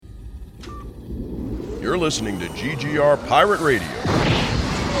You're listening to GGR Pirate Radio.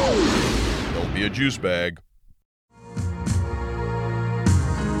 Don't be a juice bag.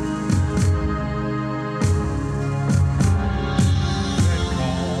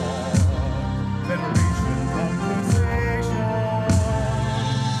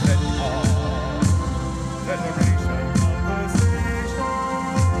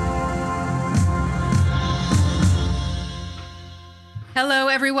 Hello,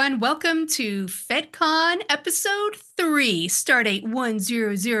 everyone. Welcome to FedCon Episode 3, Stardate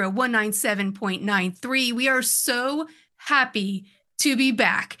 100197.93. We are so happy to be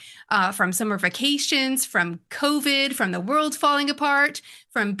back from summer vacations, from COVID, from the world falling apart,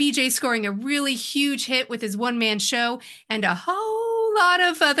 from BJ scoring a really huge hit with his one-man show, and a whole lot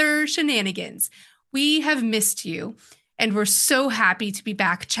of other shenanigans. We have missed you, and we're so happy to be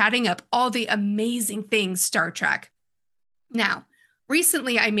back chatting up all the amazing things Star Trek. Now,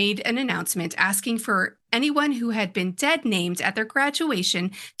 recently, I made an announcement asking for anyone who had been dead named at their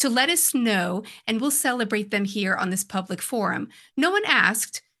graduation to let us know, and we'll celebrate them here on this public forum. No one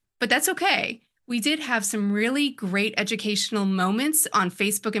asked, but that's okay. We did have some really great educational moments on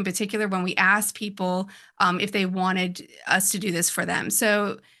Facebook in particular when we asked people if they wanted us to do this for them.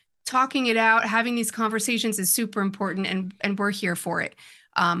 So talking it out, having these conversations is super important, and we're here for it.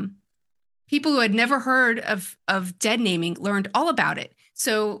 People who had never heard of dead naming learned all about it.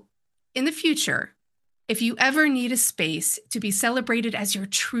 So in the future, if you ever need a space to be celebrated as your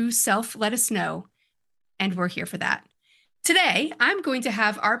true self, let us know. And we're here for that. Today, I'm going to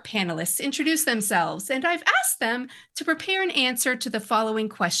have our panelists introduce themselves, and I've asked them to prepare an answer to the following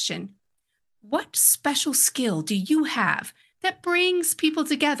question. What special skill do you have that brings people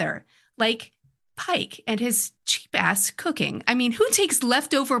together? Like Pike and his cheap-ass cooking. I mean, who takes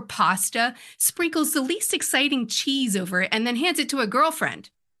leftover pasta, sprinkles the least exciting cheese over it, and then hands it to a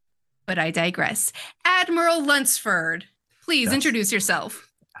girlfriend? But I digress. Admiral Lunsford, please introduce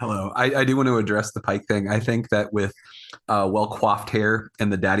yourself. Hello. I do want to address the Pike thing. I think that with well-coiffed hair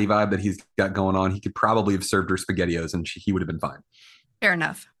and the daddy vibe that he's got going on, he could probably have served her SpaghettiOs and he would have been fine. Fair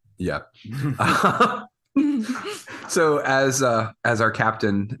enough. Yeah. So as our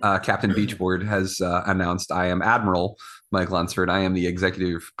captain, Captain Beachboard has announced, I am Admiral Mike Lunsford. I am the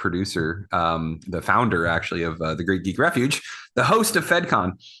executive producer, the founder actually of the Great Geek Refuge, the host of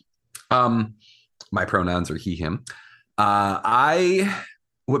FedCon. My pronouns are he, him.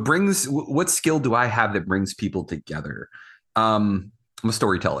 What skill do I have that brings people together? I'm a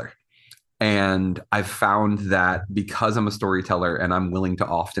storyteller. And I've found that because I'm a storyteller and I'm willing to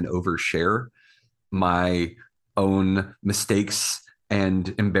often overshare my own mistakes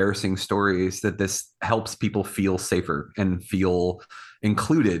and embarrassing stories, that this helps people feel safer and feel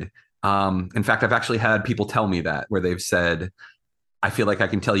included. In fact, I've actually had people tell me that, where they've said, I feel like I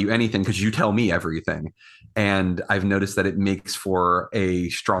can tell you anything because you tell me everything. And I've noticed that it makes for a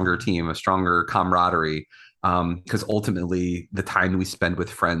stronger team, a stronger camaraderie. Because ultimately the time we spend with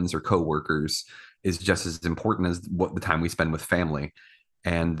friends or coworkers is just as important as what the time we spend with family.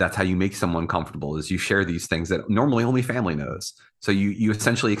 And that's how you make someone comfortable, is you share these things that normally only family knows. So you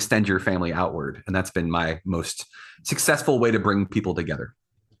essentially extend your family outward. And that's been my most successful way to bring people together.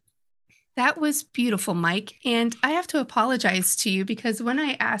 That was beautiful, Mike. And I have to apologize to you because when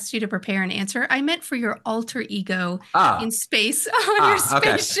I asked you to prepare an answer, I meant for your alter ego in space on your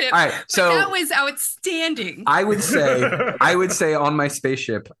spaceship. Okay. All right. So but that was outstanding. I would say on my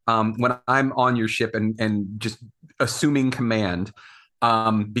spaceship, when I'm on your ship and just assuming command,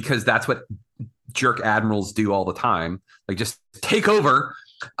 because that's what jerk admirals do all the time. Like, just take over.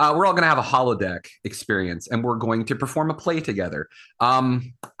 We're all going to have a holodeck experience and we're going to perform a play together.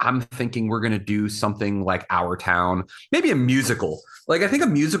 I'm thinking we're going to do something like Our Town, maybe a musical. Like, I think a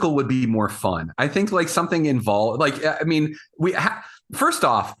musical would be more fun. I think like something involved, like, I mean, first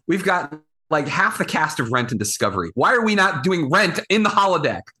off, we've got like half the cast of Rent and Discovery. Why are we not doing Rent in the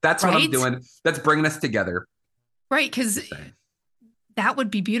holodeck? That's what I'm doing. That's bringing us together. Right. Because that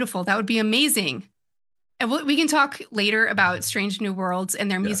would be beautiful. That would be amazing. And we can talk later about Strange New Worlds and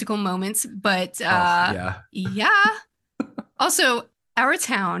their musical moments, but yeah. Also, Our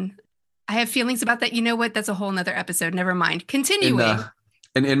Town, I have feelings about that. You know what? That's a whole nother episode. Never mind. Continuing.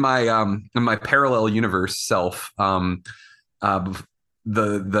 In my parallel universe self, the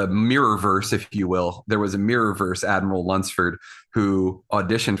Mirrorverse, if you will, there was a Mirrorverse Admiral Lunsford who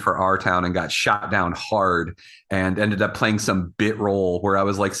auditioned for Our Town and got shot down hard and ended up playing some bit role where I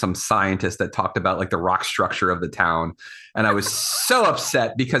was like some scientist that talked about like the rock structure of the town. And I was so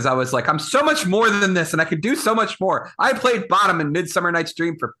upset because I was like, I'm so much more than this and I could do so much more. I played Bottom in Midsummer Night's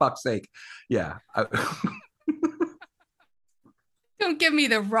Dream, for fuck's sake. Yeah. Don't give me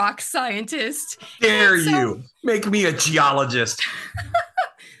the rock scientist. Dare It's you make me a geologist?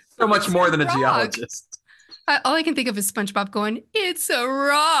 So much more than a geologist. All I can think of is SpongeBob going, "It's a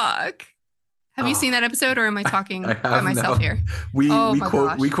rock." Have you seen that episode, or am I talking by myself here? We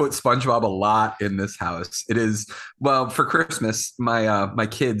quote SpongeBob a lot in this house. It is, well, for Christmas, my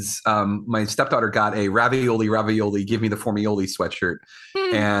kids, my stepdaughter got a ravioli, give me the formioli sweatshirt.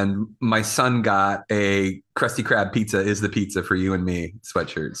 And my son got a Krusty Krab pizza is the pizza for you and me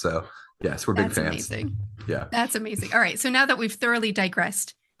sweatshirt. So yes, we're big fans. Amazing. Yeah. That's amazing. All right. So now that we've thoroughly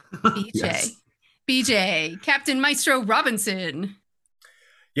digressed, BJ, Yes. BJ, Captain Maestro Robinson.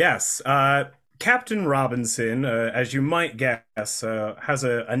 Yes. Captain Robinson, as you might guess, has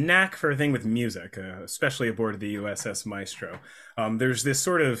a knack for a thing with music, especially aboard the USS Maestro. There's this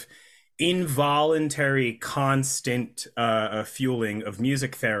sort of involuntary, constant fueling of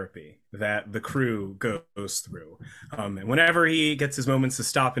music therapy that the crew goes through. And whenever he gets his moments to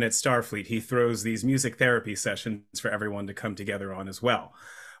stop in at Starfleet, he throws these music therapy sessions for everyone to come together on as well.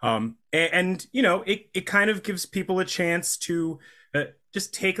 And you know, it kind of gives people a chance to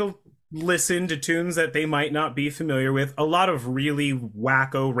just take a listen to tunes that they might not be familiar with. A lot of really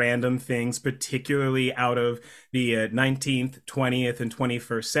wacko random things, particularly out of the 19th, 20th, and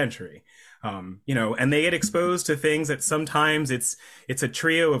 21st century. You know, and they get exposed to things that sometimes it's a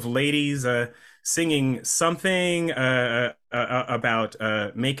trio of ladies singing something about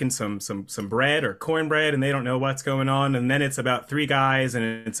making some bread or cornbread, and they don't know what's going on. And then it's about three guys,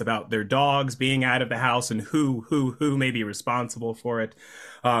 and it's about their dogs being out of the house and who may be responsible for it.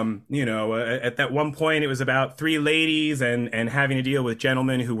 You know, at that one point, it was about three ladies and having to deal with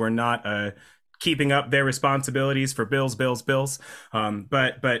gentlemen who were not keeping up their responsibilities for bills.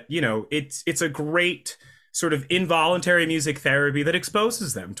 But you know, it's a great sort of involuntary music therapy that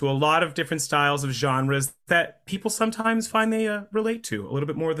exposes them to a lot of different styles of genres that people sometimes find they relate to a little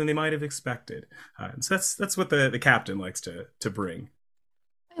bit more than they might have expected. So that's what the captain likes to bring.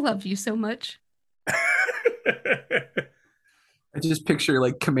 I love you so much. I just picture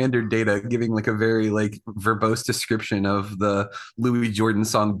like Commander Data giving like a very like verbose description of the Louis Jordan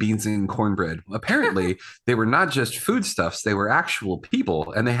song Beans and Cornbread. Apparently, they were not just foodstuffs, they were actual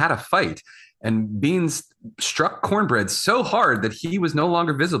people, and they had a fight. And Beans struck Cornbread so hard that he was no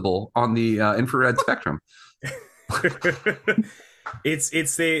longer visible on the infrared spectrum. It's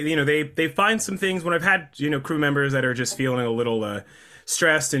they find some things when I've had, you know, crew members that are just feeling a little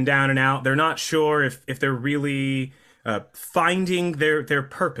stressed and down and out. They're not sure if they're really finding their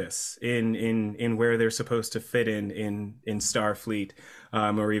purpose in where they're supposed to fit in Starfleet,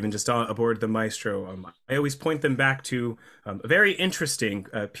 or even just aboard the Maestro. I always point them back to a very interesting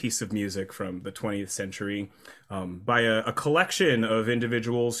piece of music from the 20th century by a collection of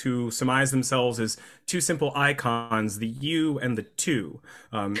individuals who surmise themselves as two simple icons, the U and the Two,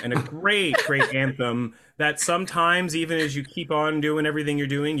 and a great anthem that sometimes, even as you keep on doing everything you're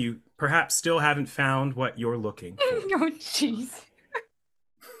doing, you perhaps still haven't found what you're looking for. Oh, jeez.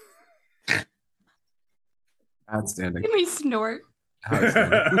 Outstanding. Give me snort.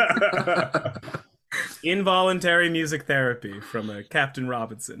 Involuntary music therapy from Captain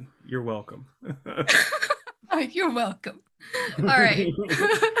Robinson. You're welcome. You're welcome. All right.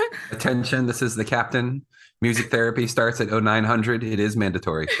 Attention, this is the captain. Music therapy starts at 0900. It is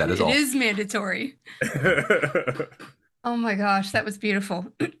mandatory. That is all. It is mandatory. Oh my gosh, that was beautiful.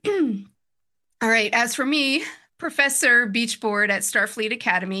 All right. As for me, Professor Beachboard at Starfleet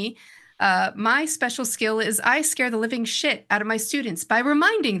Academy, my special skill is I scare the living shit out of my students by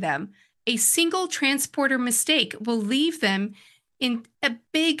reminding them a single transporter mistake will leave them in a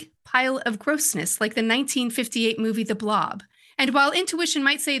big pile of grossness, like the 1958 movie The Blob. And while intuition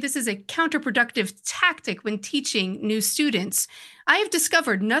might say this is a counterproductive tactic when teaching new students, I have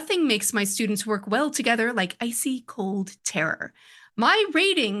discovered nothing makes my students work well together like icy cold terror. My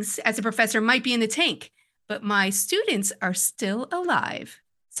ratings as a professor might be in the tank, but my students are still alive.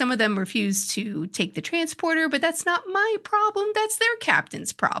 Some of them refuse to take the transporter, but that's not my problem. That's their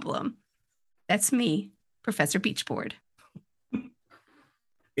captain's problem. That's me, Professor Beachboard.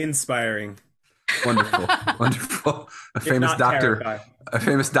 Inspiring. Wonderful. Wonderful. A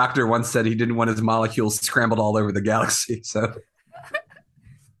famous doctor once said he didn't want his molecules scrambled all over the galaxy. So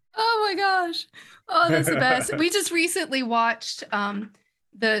oh my gosh. Oh, that's the best. We just recently watched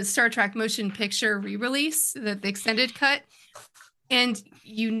the Star Trek motion picture re-release, the extended cut. And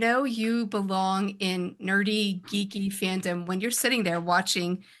you know you belong in nerdy, geeky fandom when you're sitting there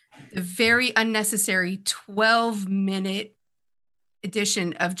watching the very unnecessary 12-minute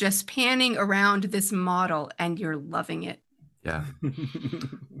edition of just panning around this model and you're loving it. Yeah.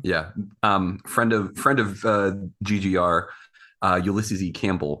 Yeah. Friend of GGR Ulysses E.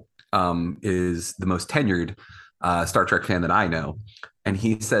 Campbell, is the most tenured Star Trek fan that I know. And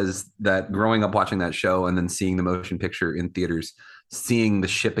he says that growing up watching that show and then seeing the motion picture in theaters, seeing the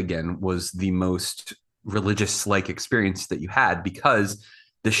ship again was the most religious-like experience that you had, because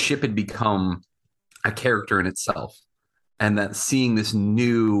the ship had become a character in itself. And that seeing this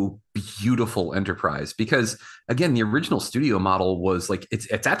new beautiful Enterprise, because again, the original studio model was like, it's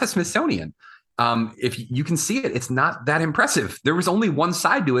at the Smithsonian. If you can see it, it's not that impressive. There was only one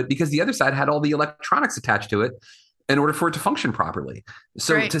side to it because the other side had all the electronics attached to it in order for it to function properly.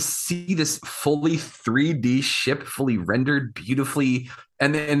 So Right. to see this fully 3D ship, fully rendered beautifully,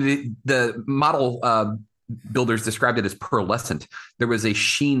 and then the model builders described it as pearlescent. There was a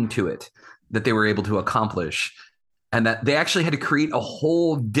sheen to it that they were able to accomplish. And that they actually had to create a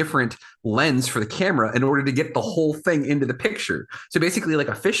whole different lens for the camera in order to get the whole thing into the picture. So basically like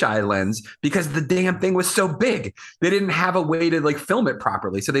a fisheye lens, because the damn thing was so big. They didn't have a way to like film it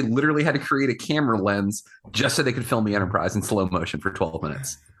properly. So they literally had to create a camera lens just so they could film the Enterprise in slow motion for 12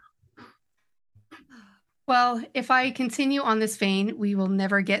 minutes. Well, if I continue on this vein, we will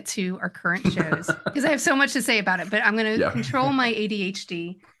never get to our current shows because I have so much to say about it, but I'm going to control my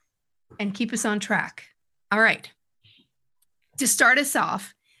ADHD and keep us on track. All right. To start us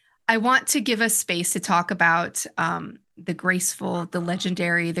off, I want to give us space to talk about the graceful, the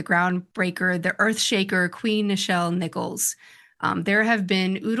legendary, the groundbreaker, the earthshaker, Queen Nichelle Nichols. There have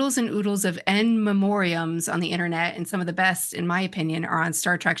been oodles and oodles of en memoriams on the internet, and some of the best, in my opinion, are on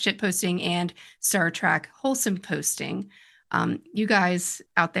Star Trek shitposting and Star Trek wholesome posting. You guys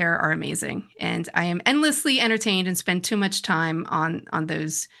out there are amazing, and I am endlessly entertained and spend too much time on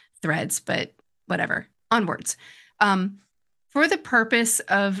those threads, but whatever, onwards. For the purpose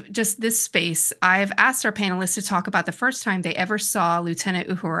of just this space, I've asked our panelists to talk about the first time they ever saw Lieutenant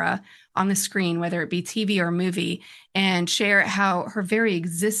Uhura on the screen, whether it be TV or movie, and share how her very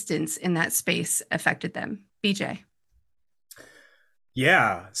existence in that space affected them. BJ.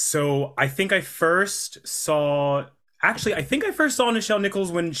 Yeah, so I think I first saw Nichelle Nichols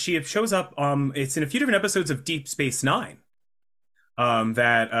when she shows up. It's in a few different episodes of Deep Space Nine.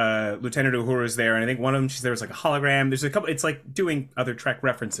 That Lieutenant Uhura is there, and I think one of them there was like a hologram. There's a couple. It's like doing other Trek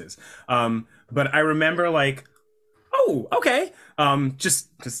references. But I remember like, oh, okay. Just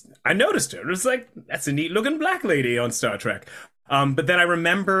I noticed her. It was like, that's a neat looking black lady on Star Trek. But then I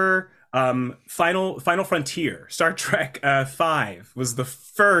remember Final Frontier, Star Trek 5 was the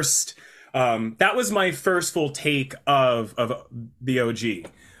first. That was my first full take of the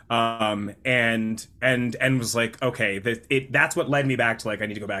OG. And was like, okay, that's what led me back to like, I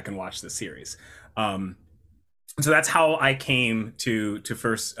need to go back and watch this series. So that's how I came to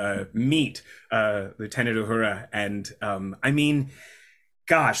first meet Lieutenant Uhura. And I mean,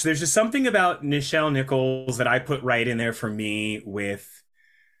 gosh, there's just something about Nichelle Nichols that I put right in there for me with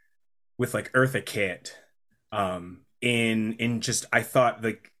like Eartha Kitt. In just, I thought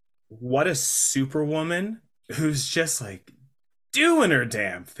like, what a superwoman who's just like doing her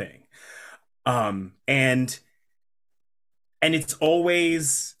damn thing. And it's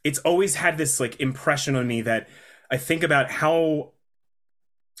always had this like impression on me that I think about how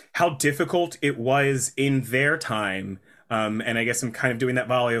difficult it was in their time. And I guess I'm kind of doing that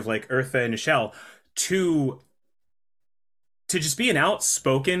volley of like Eartha and Nichelle to just be an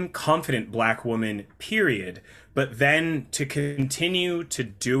outspoken, confident Black woman, period. But then to continue to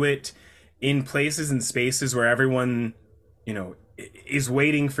do it in places and spaces where everyone, you know, is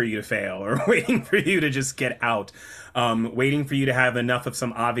waiting for you to fail or waiting for you to just get out, waiting for you to have enough of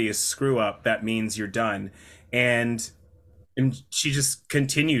some obvious screw up that means you're done. And she just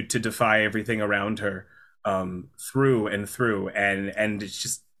continued to defy everything around her through and through. And it's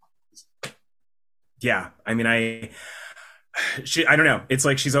just, yeah, I mean, I don't know. It's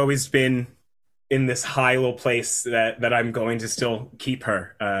like she's always been in this high little place that I'm going to still keep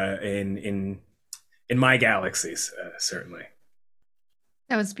her in my galaxies, certainly.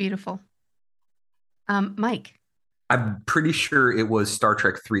 That was beautiful. Mike. I'm pretty sure it was Star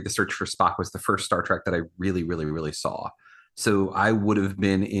Trek 3, The Search for Spock was the first Star Trek that I really, really, really saw. So I would have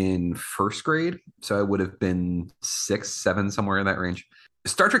been in first grade. So I would have been 6, 7, somewhere in that range.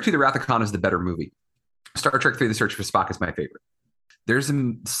 Star Trek 2, The Wrath of Khan is the better movie. Star Trek 3, The Search for Spock is my favorite. There's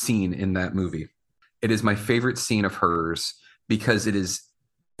a scene in that movie. It is my favorite scene of hers because it is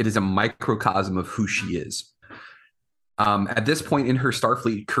a microcosm of who she is. At this point in her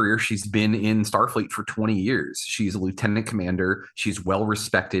Starfleet career, she's been in Starfleet for 20 years. She's a lieutenant commander. She's well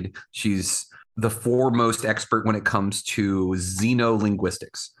respected. She's the foremost expert when it comes to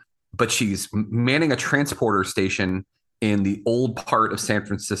xenolinguistics. But she's manning a transporter station in the old part of San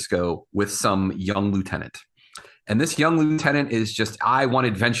Francisco with some young lieutenant. And this young lieutenant is just, I want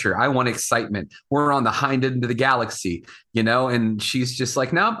adventure. I want excitement. We're on the hind end of the galaxy, and she's just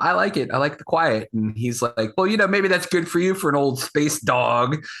like, no, I like it. I like the quiet. And he's like, well, maybe that's good for you for an old space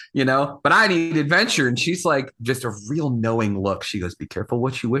dog, but I need adventure. And she's like, just a real knowing look. She goes, be careful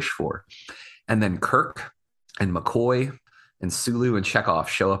what you wish for. And then Kirk and McCoy and Sulu and Chekhov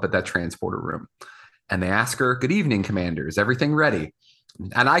show up at that transporter room. And they ask her, good evening, Commander. Is everything ready?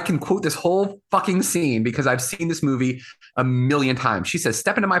 And I can quote this whole fucking scene because I've seen this movie a million times. She says,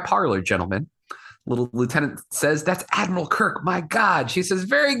 step into my parlor, gentlemen. Little lieutenant says, that's Admiral Kirk. My God. She says,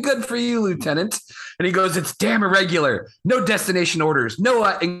 very good for you, Lieutenant. And he goes, it's damn irregular. No destination orders, no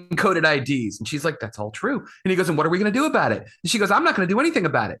encoded IDs. And she's like, that's all true. And he goes, and what are we going to do about it? And she goes, I'm not going to do anything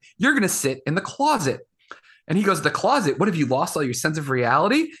about it. You're going to sit in the closet. And he goes, the closet, what have you lost all your sense of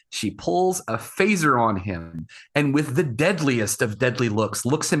reality? She pulls a phaser on him and with the deadliest of deadly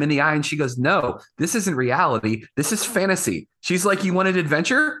looks him in the eye. And she goes, no, this isn't reality. This is fantasy. She's like, you wanted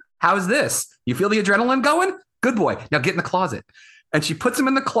adventure? How's this? You feel the adrenaline going? Good boy. Now get in the closet. And she puts him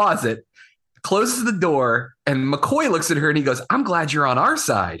in the closet, closes the door, and McCoy looks at her and he goes, I'm glad you're on our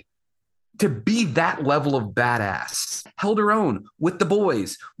side. To be that level of badass, held her own with the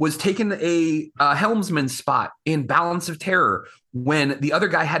boys, was taking a helmsman spot in Balance of Terror when the other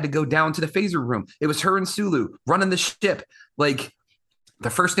guy had to go down to the phaser room. It was her and Sulu running the ship. Like,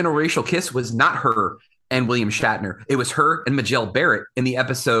 the first interracial kiss was not her and William Shatner. It was her and Majel Barrett in the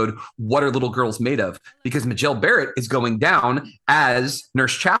episode What Are Little Girls Made Of? Because Majel Barrett is going down as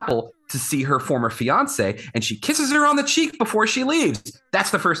Nurse Chapel to see her former fiance, and she kisses her on the cheek before she leaves. That's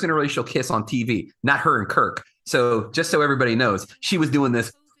the first interracial kiss on TV, not her and Kirk. So just so everybody knows, she was doing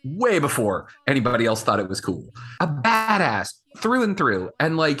this way before anybody else thought it was cool. A badass through and through.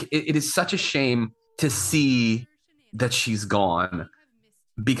 And like, it is such a shame to see that she's gone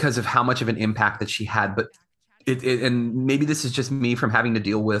because of how much of an impact that she had. But and maybe this is just me from having to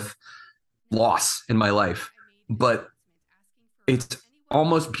deal with loss in my life, but it's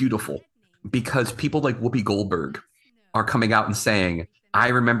almost beautiful because people like Whoopi Goldberg are coming out and saying, I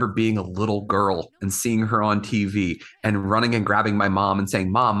remember being a little girl and seeing her on TV and running and grabbing my mom and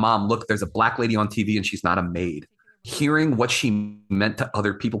saying, Mom, look, there's a black lady on TV and she's not a maid. Hearing what she meant to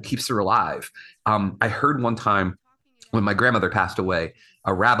other people keeps her alive. I heard one time when my grandmother passed away,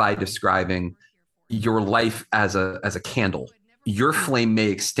 a rabbi describing your life as a candle. Your flame may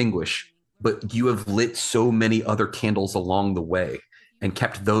extinguish, but you have lit so many other candles along the way and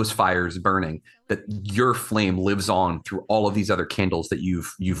kept those fires burning that your flame lives on through all of these other candles that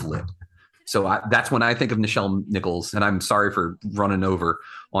you've lit. So that's when I think of Nichelle Nichols, and I'm sorry for running over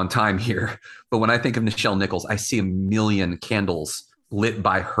on time here, but when I think of Nichelle Nichols, I see a million candles lit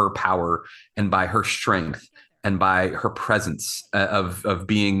by her power and by her strength and by her presence of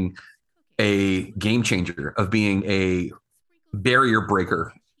being a game changer, of being a barrier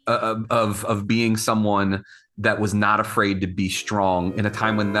breaker, of being someone that was not afraid to be strong in a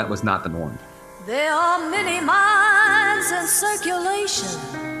time when that was not the norm. There are many minds in circulation,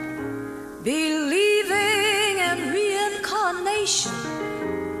 believing in reincarnation.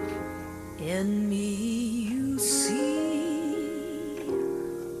 In me you see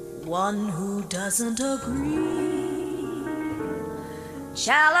one who doesn't agree,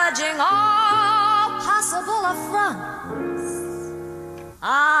 challenging all possible affronts.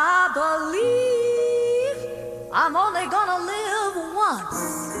 I believe I'm only gonna live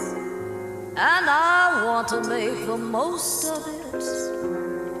once, and I want to make the most of it.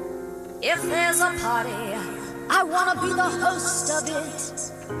 If there's a party, I want to be the host of it.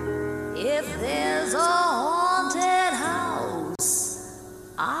 If there's a haunted house,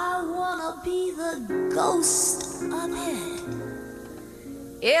 I want to be the ghost of it.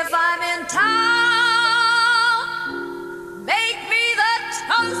 If I'm in town, make me the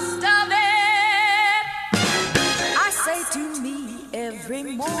toast of it. I say to me every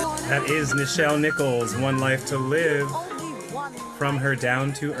morning. That is Nichelle Nichols, One Life to Live, from her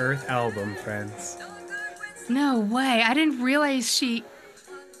Down to Earth album, friends. No way. I didn't realize she...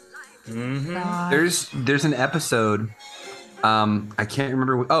 Mm-hmm. There's an episode, I can't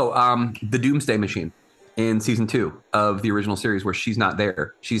remember. The Doomsday Machine in season 2 of the original series where she's not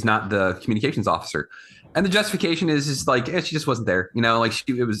there. She's not the communications officer. And the justification is like, she just wasn't there. Like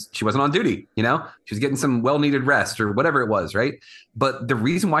she wasn't on duty, she was getting some well-needed rest or whatever it was. Right. But the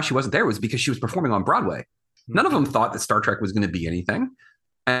reason why she wasn't there was because she was performing on Broadway. None of them thought that Star Trek was going to be anything.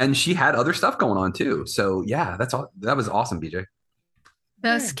 And she had other stuff going on too. So yeah, that was awesome, BJ.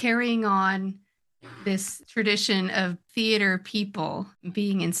 Thus carrying on this tradition of theater people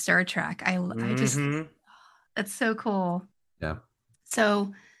being in Star Trek. I just, that's so cool. Yeah.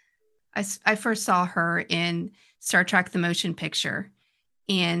 So I first saw her in Star Trek the Motion Picture.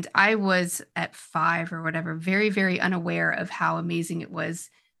 And I was at 5 or whatever, very, very unaware of how amazing it was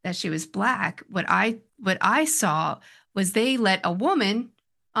that she was Black. What I saw was they let a woman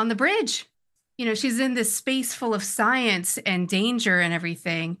on the bridge. You know, she's in this space full of science and danger and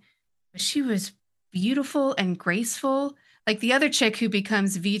everything, but she was beautiful and graceful. Like the other chick who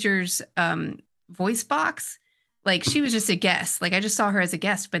becomes V'ger's voice box, like she was just a guest. Like I just saw her as a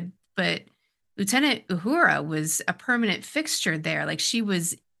guest, but Lieutenant Uhura was a permanent fixture there. Like she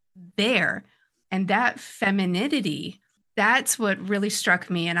was there. And that femininity, that's what really struck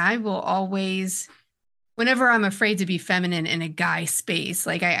me. And I will always, whenever I'm afraid to be feminine in a guy space,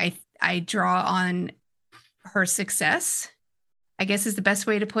 like I draw on her success, I guess is the best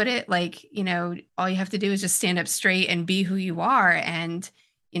way to put it. Like, you know, all you have to do is just stand up straight and be who you are. And,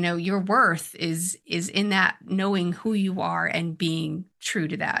 you know, your worth is in that knowing who you are and being true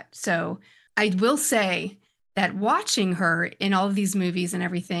to that. So I will say that watching her in all of these movies and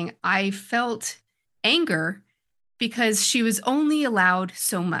everything, I felt anger because she was only allowed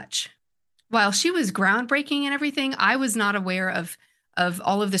so much. While she was groundbreaking and everything, I was not aware of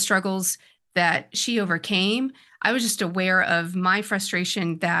all of the struggles that she overcame. I was just aware of my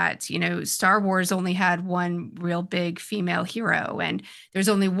frustration that, you know, Star Wars only had one real big female hero, and there's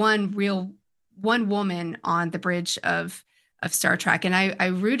only one woman on the bridge of Star Trek. And I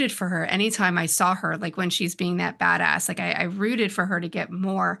rooted for her anytime I saw her, like when she's being that badass, like I rooted for her to get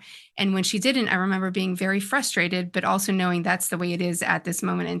more. And when she didn't, I remember being very frustrated, but also knowing that's the way it is at this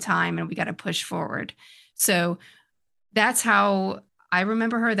moment in time and we got to push forward. So that's how I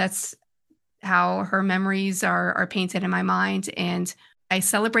remember her. That's how her memories are painted in my mind. And I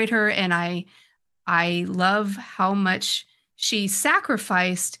celebrate her, and I love how much she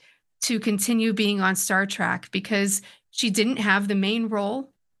sacrificed to continue being on Star Trek, because she didn't have the main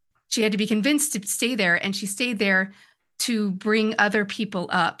role. She had to be convinced to stay there, and she stayed there to bring other people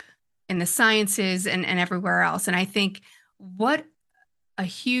up in the sciences and everywhere else. And I think what a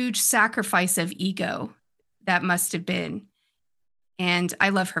huge sacrifice of ego that must have been. And I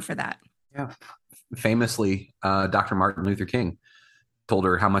love her for that. Yeah. Famously, Dr. Martin Luther King told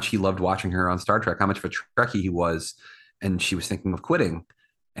her how much he loved watching her on Star Trek, how much of a Trekkie he was. And she was thinking of quitting.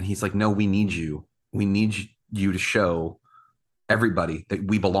 And he's like, no, we need you. We need you to show everybody that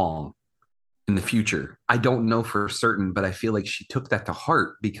we belong in the future. I don't know for certain, but I feel like she took that to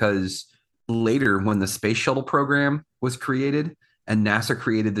heart, because later when the space shuttle program was created and NASA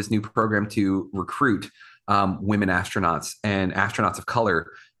created this new program to recruit women astronauts and astronauts of color,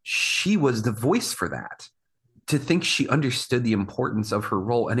 she was the voice for that. To think she understood the importance of her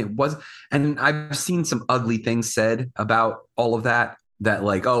role. And I've seen some ugly things said about all of that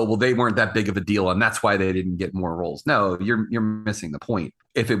like, oh, well, they weren't that big of a deal and that's why they didn't get more roles. No, you're missing the point.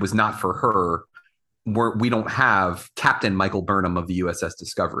 If it was not for her, we don't have Captain Michael Burnham of the USS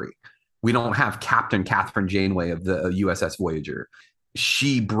Discovery. We don't have Captain Catherine Janeway of the USS Voyager.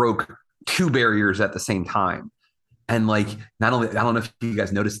 She broke 2 barriers at the same time. And like, not only, I don't know if you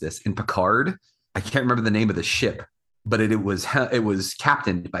guys noticed this, in Picard, I can't remember the name of the ship, but it was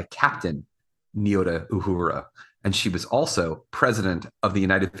captained by Captain Nyota Uhura. And she was also president of the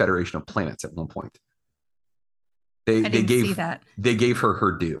United Federation of Planets at one point. They gave her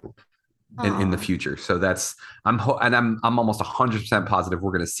her due in the future. So I'm almost 100% positive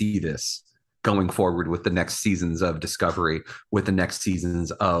we're going to see this going forward with the next seasons of Discovery, with the next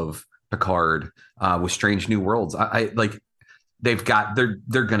seasons of Picard, with Strange New Worlds. They're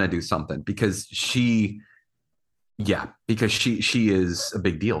going to do something, because she is a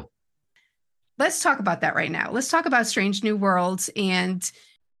big deal. Let's talk about that right now. Let's talk about Strange New Worlds. And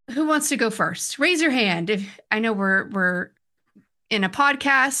who wants to go first? Raise your hand. If I know we're in a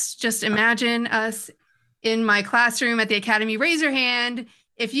podcast, just imagine us in my classroom at the academy. Raise your hand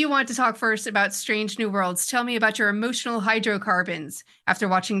if you want to talk first about Strange New Worlds. Tell me about your emotional hydrocarbons after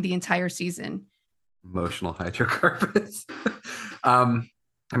watching the entire season. Emotional hydrocarbons. I'll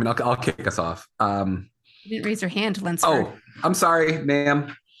kick us off. You didn't raise your hand, Lunsford. Oh, I'm sorry,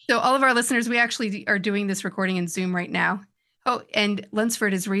 ma'am. So all of our listeners, we actually are doing this recording in Zoom right now. Oh, and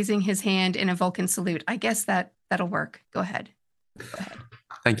Lunsford is raising his hand in a Vulcan salute. I guess that'll work. Go ahead.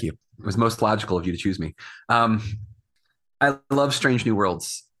 Thank you. It was most logical of you to choose me. I love Strange New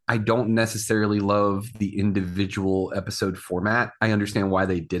Worlds. I don't necessarily love the individual episode format. I understand why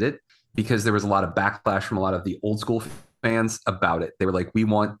they did it, because there was a lot of backlash from a lot of the old school fans about it. They were like, we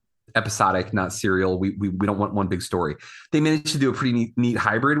want episodic, not serial. We don't want one big story. They managed to do a pretty neat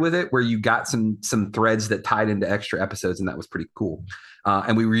hybrid with it, where you got some threads that tied into extra episodes, and that was pretty cool.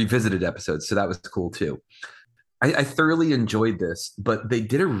 And we revisited episodes, so that was cool too. I thoroughly enjoyed this, but they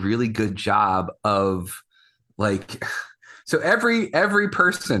did a really good job of Like, so every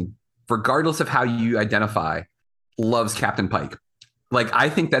person, regardless of how you identify, loves Captain Pike. Like, I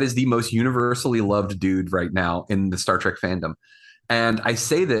think that is the most universally loved dude right now in the Star Trek fandom. And I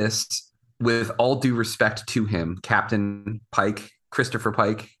say this with all due respect to him, Captain Pike, Christopher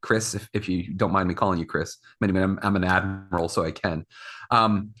Pike, Chris, if you don't mind me calling you Chris. I mean, I'm an admiral, so I can.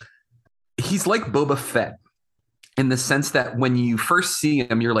 He's like Boba Fett in the sense that when you first see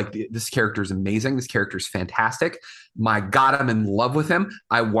him, you're like, this character is amazing. This character is fantastic. My God, I'm in love with him.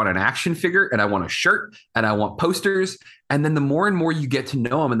 I want an action figure and I want a shirt and I want posters. And then the more and more you get to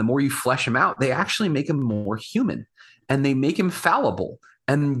know him and the more you flesh him out, they actually make him more human and they make him fallible.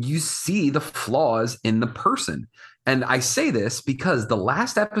 And you see the flaws in the person. And I say this because the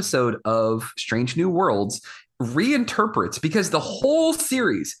last episode of Strange New Worlds reinterprets, because the whole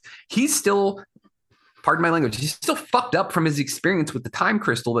series, he's still, pardon my language, he's still fucked up from his experience with the time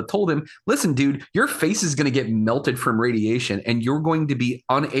crystal that told him, listen, dude, your face is going to get melted from radiation and you're going to be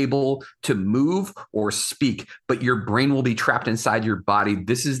unable to move or speak, but your brain will be trapped inside your body.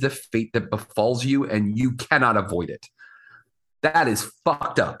 This is the fate that befalls you and you cannot avoid it. That is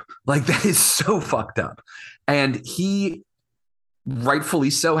fucked up. Like, that is so fucked up. And he,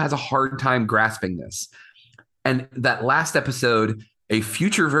 rightfully so, has a hard time grasping this. And that last episode, a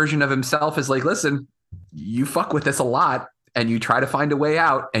future version of himself is like, listen, you fuck with this a lot and you try to find a way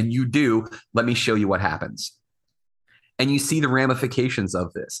out and you do. Let me show you what happens. And you see the ramifications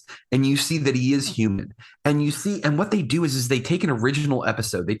of this and you see that he is human and you see, and what they do is they take an original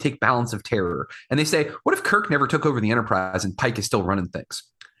episode, they take Balance of Terror and they say, what if Kirk never took over the Enterprise and Pike is still running things?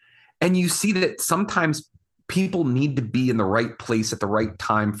 And you see that sometimes people need to be in the right place at the right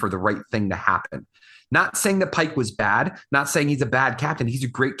time for the right thing to happen. Not saying that Pike was bad, not saying he's a bad captain. He's a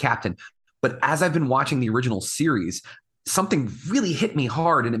great captain. But as I've been watching the original series, something really hit me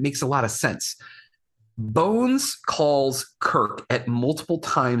hard and it makes a lot of sense. Bones calls Kirk at multiple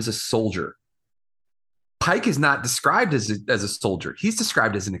times a soldier. Pike is not described as a soldier. He's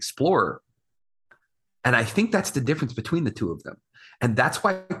described as an explorer. And I think that's the difference between the two of them. And that's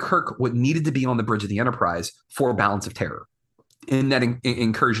why Kirk needed to be on the bridge of the Enterprise for Balance of Terror. In that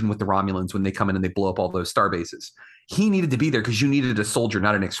incursion with the Romulans when they come in and they blow up all those star bases. He needed to be there because you needed a soldier,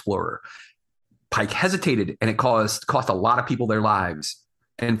 not an explorer. Pike hesitated and it cost a lot of people their lives.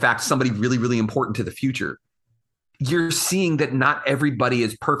 In fact, somebody really, really important to the future. You're seeing that not everybody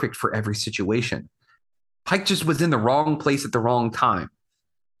is perfect for every situation. Pike just was in the wrong place at the wrong time.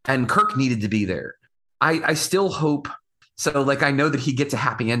 And Kirk needed to be there. I still hope. So, like, I know that he gets a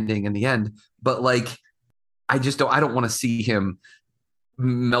happy ending in the end, but like, I don't want to see him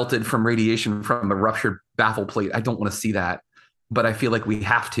melted from radiation from a ruptured baffle plate. I don't want to see that, but I feel like we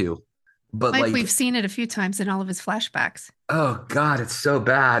have to. But like we've seen it a few times in all of his flashbacks. Oh God, it's so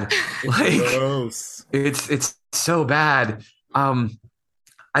bad. Like, gross. It's so bad. I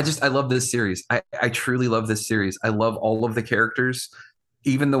love this series. I truly love this series. I love all of the characters,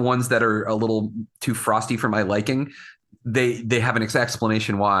 even the ones that are a little too frosty for my liking. They have an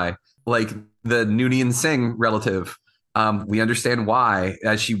explanation why. Like the Noonien Singh relative, we understand why,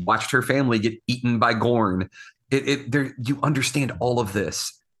 as she watched her family get eaten by Gorn. You understand all of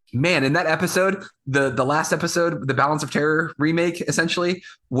this. Man, in that episode, the last episode, the Balance of Terror remake, essentially,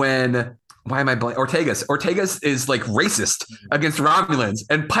 when why am I blank? Ortega's is like racist against Romulans,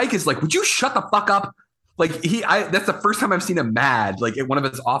 and Pike is like, "Would you shut the fuck up?" Like that's the first time I've seen him mad, like at one of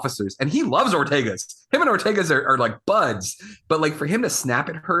his officers, and he loves Ortega's. Him and Ortega's are like buds, but like for him to snap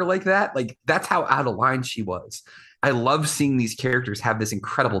at her like that, like that's how out of line she was. I love seeing these characters have this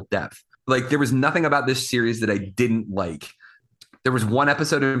incredible depth. Like there was nothing about this series that I didn't like. There was one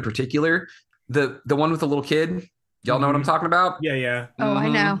episode in particular, the one with the little kid. Y'all know what I'm talking about? Yeah. Oh, I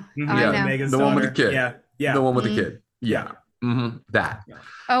know. Mm-hmm. I know. The one with the kid. Yeah. The one with the kid. Yeah. Mm-hmm. That.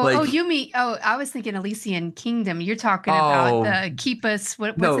 You mean? Oh, I was thinking Elysian Kingdom. You're talking about the Keep Us.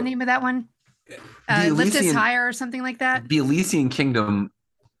 What's the name of that one? Lift Us Higher or something like that. The Elysian Kingdom.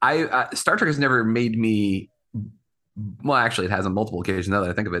 Star Trek has never made me. Well, actually, it has on multiple occasions. Now that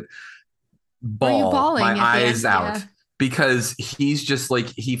I think of it, bawl my eyes out. Yeah. Because he's just like,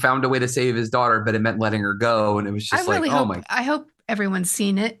 he found a way to save his daughter, but it meant letting her go. And it was just I hope everyone's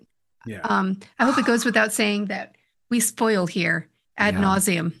seen it. Yeah. I hope it goes without saying that we spoil here ad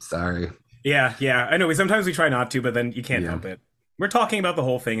nauseum. Sorry. Yeah. I know sometimes we try not to, but then you can't help it. We're talking about the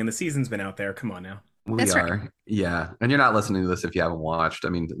whole thing and the season's been out there. Come on now. That's right. Yeah. And you're not listening to this if you haven't watched. I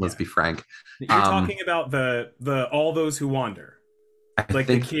mean, let's be frank. You're talking about the All Those Who Wander. Like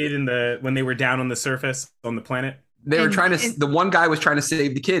the kid when they were down on the surface on the planet. They were the one guy was trying to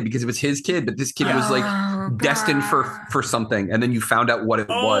save the kid because it was his kid, but this kid was like destined for something, and then you found out what it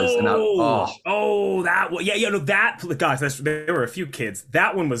was, and there were a few kids.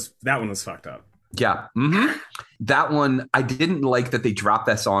 That one was fucked up. Yeah. That one, I didn't like that they dropped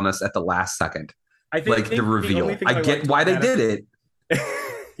this on us at the last second. I think the reveal. I get why they did it.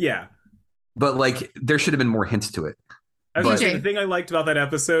 Yeah. But like, there should have been more hints to it. The thing I liked about that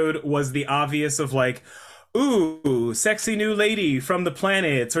episode was the obvious of like, ooh, sexy new lady from the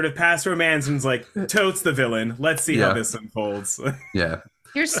planet, sort of past romance, and like, totes the villain. Let's see how this unfolds. Yeah.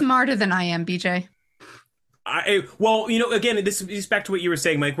 You're smarter than I am, BJ. Again, this is back to what you were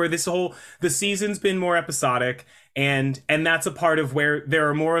saying, Mike, where the season's been more episodic, and that's a part of where there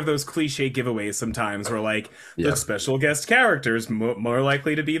are more of those cliche giveaways sometimes, where like the special guest characters more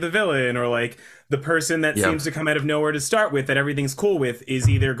likely to be the villain, or like the person that seems to come out of nowhere to start with that everything's cool with is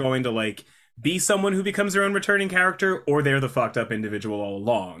either going to like be someone who becomes their own returning character, or they're the fucked up individual all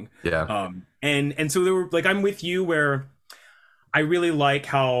along. And so there were like, I'm with you where I really like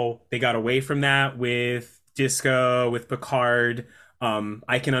how they got away from that with Disco, with Picard.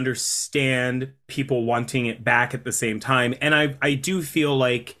 I can understand people wanting it back at the same time, and I do feel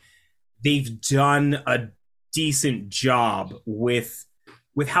like they've done a decent job with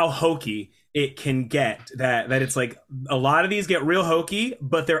how hokey it can get. That it's like a lot of these get real hokey,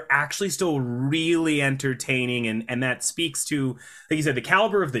 but they're actually still really entertaining, and that speaks to, like you said, the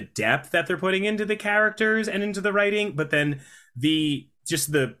caliber of the depth that they're putting into the characters and into the writing, but then the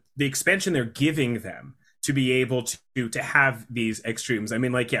expansion they're giving them to be able to have these extremes. I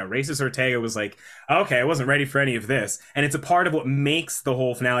mean, like, yeah, Racist Ortega was like, okay, I wasn't ready for any of this. And it's a part of what makes the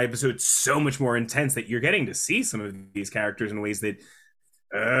whole finale episode so much more intense, that you're getting to see some of these characters in ways that,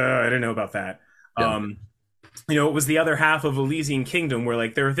 I don't know about that. Yeah. It was the other half of Elysian Kingdom where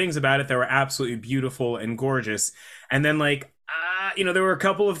like there were things about it that were absolutely beautiful and gorgeous. And then like, there were a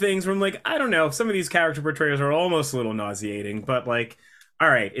couple of things where I'm like, I don't know, some of these character portrayals are almost a little nauseating, but like, all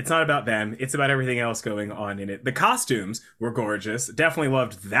right, it's not about them. It's about everything else going on in it. The costumes were gorgeous. Definitely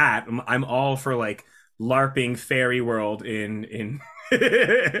loved that. I'm all for like LARPing fairy world in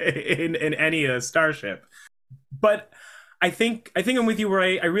in any starship. But I think I'm with you where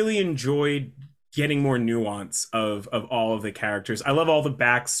I really enjoyed getting more nuance of all of the characters. I love all the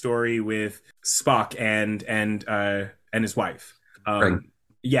backstory with Spock and his wife. Right.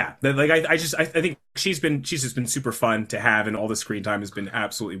 Yeah, like I think she's just been super fun to have, and all the screen time has been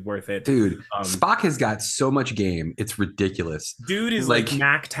absolutely worth it. Dude, Spock has got so much game. It's ridiculous. Dude is like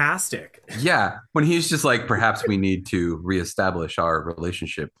Mac-tastic. Yeah, when he's just like, perhaps we need to reestablish our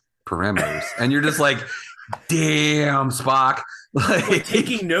relationship parameters, and you're just like, damn, Spock. Like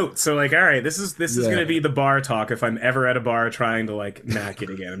taking notes. So like, all right, this is gonna be the bar talk if I'm ever at a bar trying to like Mac it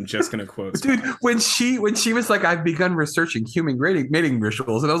again. I'm just gonna quote Dude, when she was like, I've begun researching human mating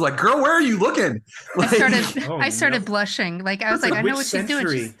rituals, and I was like, girl, where are you looking? Like, I started blushing. Like I was like, I know what she's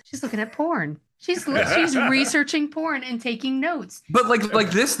doing. She's looking at porn. She's researching porn and taking notes. But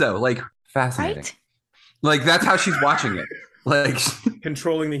like this though, like fascinating. Right? Like that's how she's watching it. Like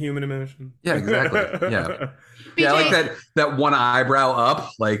controlling the human emotion. Yeah, exactly. Yeah. BJ, yeah, like that one eyebrow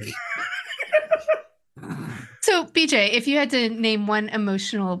up, like. So, BJ, if you had to name one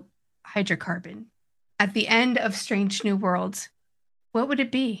emotional hydrocarbon at the end of Strange New Worlds, what would it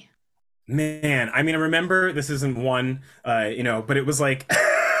be? Man, I mean, I remember this isn't one, but it was like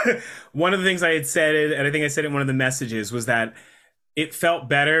one of the things I had said, and I think I said it in one of the messages, was that it felt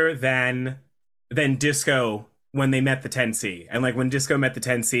better than Disco when they met the 10C. And like when Disco met the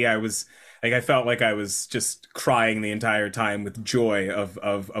 10C, I felt like I was just crying the entire time with joy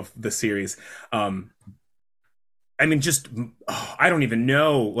of the series. I mean, I don't even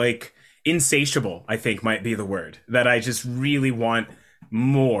know, like insatiable, I think might be the word, that I just really want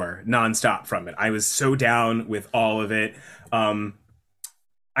more nonstop from it. I was so down with all of it.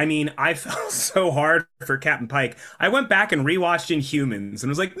 I mean, I felt so hard for Captain Pike. I went back and rewatched Inhumans and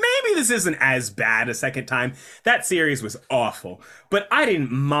was like, maybe this isn't as bad a second time. That series was awful, but I didn't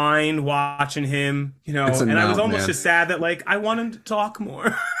mind watching him, I was almost just sad that like I want him to talk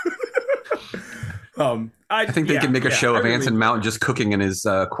more. I think they could make a show of Anson Mount just cooking in his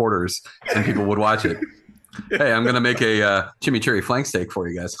quarters and people would watch it. Hey, I'm going to make a chimichurri flank steak for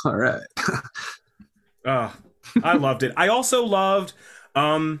you guys. All right. I loved it. I also loved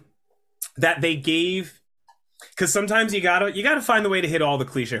that they gave, because sometimes you gotta find the way to hit all the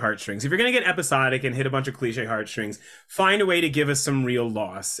cliche heartstrings. If you're gonna get episodic and hit a bunch of cliche heartstrings, find a way to give us some real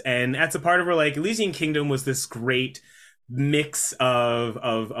loss. And that's a part of where like Elysian Kingdom was this great mix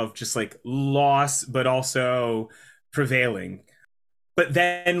of just like loss but also prevailing. But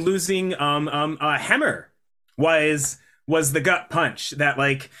then losing Hemmer was the gut punch that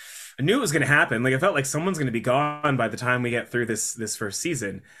like knew it was going to happen. Like, I felt like someone's going to be gone by the time we get through this first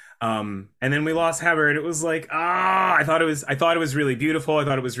season. And then we lost Heather, and it was like, I thought it was really beautiful. I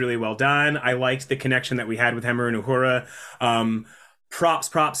thought it was really well done. I liked the connection that we had with Heather and Uhura.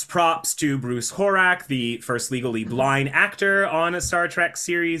 Props to Bruce Horak, the first legally blind actor on a Star Trek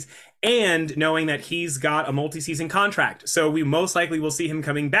series, and knowing that he's got a multi-season contract. So we most likely will see him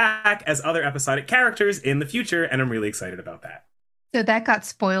coming back as other episodic characters in the future, and I'm really excited about that. So that got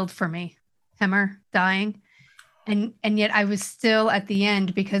spoiled for me, Hemmer dying. And yet I was still at the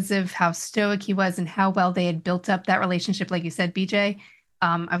end, because of how stoic he was and how well they had built up that relationship, like you said, BJ.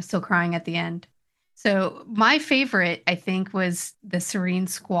 I was still crying at the end. So my favorite, I think, was the Serene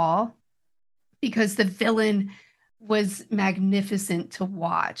Squall, because the villain was magnificent to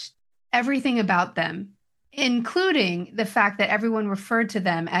watch. Everything about them, including the fact that everyone referred to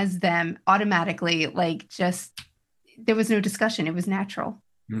them as them automatically, like, just, there was no discussion. It was natural.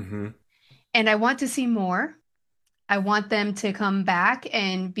 Mm-hmm. And I want to see more. I want them to come back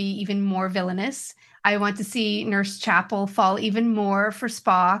and be even more villainous. I want to see Nurse Chapel fall even more for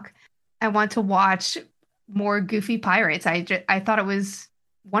Spock. I want to watch more goofy pirates. I thought it was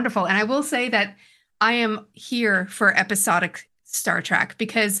wonderful. And I will say that I am here for episodic Star Trek,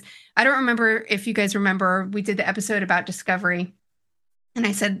 because I don't remember if you guys remember, we did the episode about Discovery. And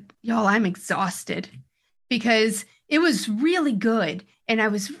I said, y'all, I'm exhausted, because it was really good. And I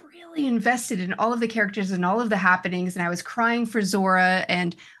was really invested in all of the characters and all of the happenings. And I was crying for Zora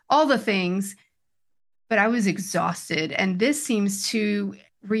and all the things, but I was exhausted. And this seems to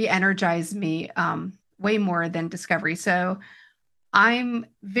re-energize me way more than Discovery. So I'm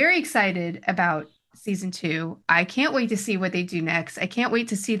very excited about season 2. I can't wait to see what they do next. I can't wait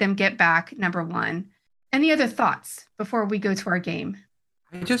to see them get back number 1. Any other thoughts before we go to our game?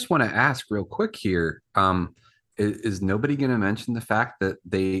 I just want to ask real quick here. Is nobody going to mention the fact that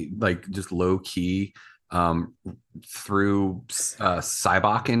they, like, just low key threw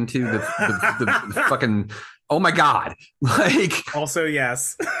Cybok into the fucking, oh my God. Like, also,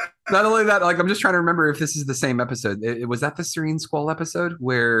 yes. Not only that, like, I'm just trying to remember if this is the same episode. Was that the Serene Squall episode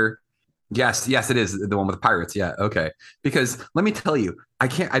where, yes, it is the one with the pirates. Yeah. Okay. Because let me tell you, I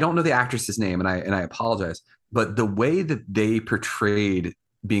don't know the actress's name, and I apologize, but the way that they portrayed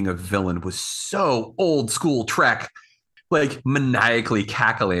being a villain was so old school Trek, like maniacally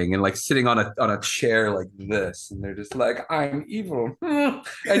cackling and like sitting on a chair like this, and they're just like, I'm evil, and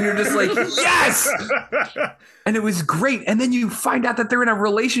you're just like, yes. And it was great. And then you find out that they're in a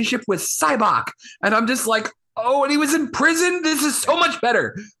relationship with Cybok, and I'm just like, oh, and he was in prison. This is so much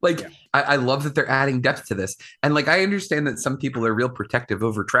better. Like, yeah. I love that they're adding depth to this. And like, I understand that some people are real protective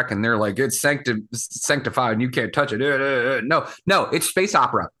over Trek, and they're like, it's sanctified and you can't touch it. No, it's space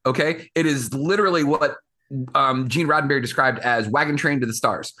opera. Okay. It is literally what Gene Roddenberry described as Wagon Train to the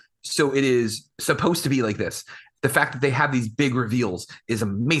Stars. So it is supposed to be like this. The fact that they have these big reveals is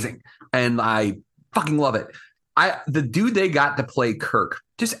amazing. And I fucking love it. The dude they got to play Kirk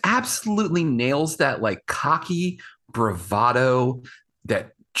just absolutely nails that, like, cocky bravado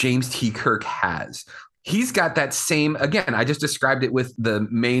that James T. Kirk has. He's got that same, again, I just described it with the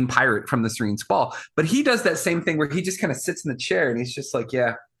main pirate from the Serene Squall, but he does that same thing where he just kind of sits in the chair and he's just like,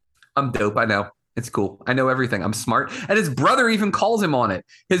 yeah, I'm dope. I know. It's cool. I know everything. I'm smart. And his brother even calls him on it.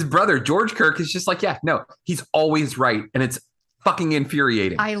 His brother, George Kirk, is just like, yeah, no, he's always right. And it's fucking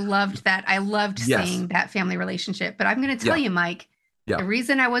infuriating. I loved that. I loved seeing that family relationship. But I'm going to tell you, Mike, the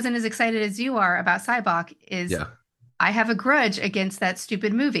reason I wasn't as excited as you are about Cybok is I have a grudge against that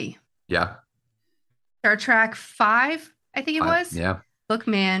stupid movie. Yeah. Star Trek 5, I think it was. Yeah. Look,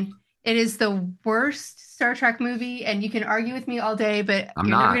 man, it is the worst Star Trek movie. And you can argue with me all day, but you're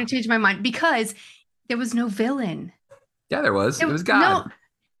never going to change my mind, because there was no villain. Yeah, there was. It was God. No,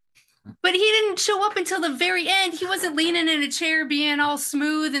 but he didn't show up until the very end. He wasn't leaning in a chair being all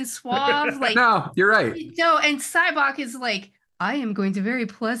smooth and suave. Like, no, you're right. No, and Cybok is like, I am going to very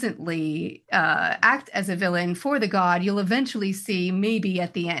pleasantly act as a villain for the god. You'll eventually see, maybe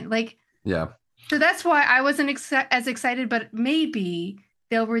at the end. Like, yeah. So that's why I wasn't as excited, but maybe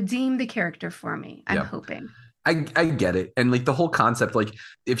they'll redeem the character for me. I'm hoping. I get it. And like the whole concept, like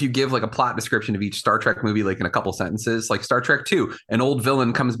if you give like a plot description of each Star Trek movie, like in a couple sentences, like Star Trek 2, an old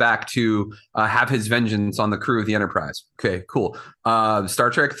villain comes back to have his vengeance on the crew of the Enterprise. Okay, cool.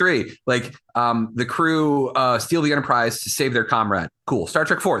 Star Trek 3, like the crew steal the Enterprise to save their comrade. Cool. Star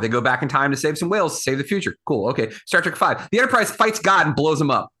Trek 4, they go back in time to save some whales, to save the future. Cool. Okay. Star Trek 5, the Enterprise fights God and blows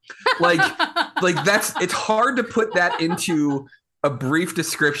him up. Like, it's hard to put that into a brief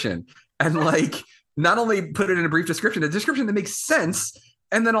description. And like, not only put it in a brief description, a description that makes sense.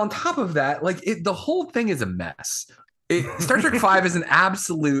 And then on top of that, like the whole thing is a mess. Star Trek V is an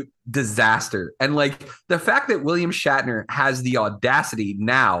absolute disaster. And like the fact that William Shatner has the audacity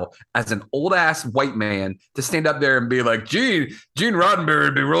now as an old ass white man to stand up there and be like, Gene Roddenberry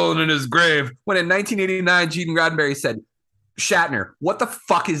would be rolling in his grave. When in 1989, Gene Roddenberry said, Shatner, what the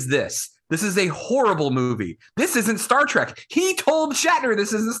fuck is this? This is a horrible movie. This isn't Star Trek. He told Shatner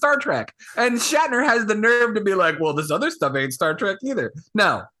this isn't Star Trek. And Shatner has the nerve to be like, well, this other stuff ain't Star Trek either.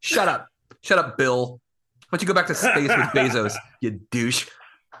 No, shut up. Shut up, Bill. Why don't you go back to space with Bezos, you douche?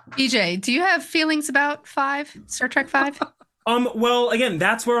 BJ, do you have feelings about Star Trek 5? Well, again,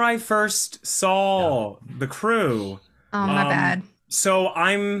 that's where I first saw the crew. Oh, my bad. So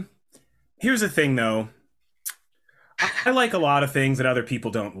here's the thing, though. I like a lot of things that other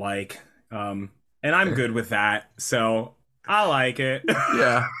people don't like. And I'm good with that. So I like it.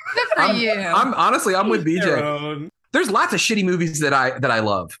 Yeah. Good for you. I'm with BJ. There's lots of shitty movies that I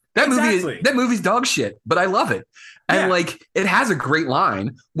love. That movie's dog shit, but I love it. And like it has a great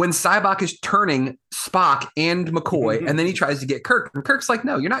line when Sybok is turning Spock and McCoy, and then he tries to get Kirk. And Kirk's like,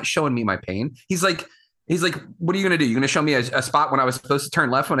 no, you're not showing me my pain. He's like, what are you going to do? You're going to show me a spot when I was supposed to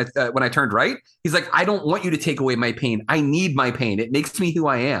turn left when I turned right? He's like, I don't want you to take away my pain. I need my pain. It makes me who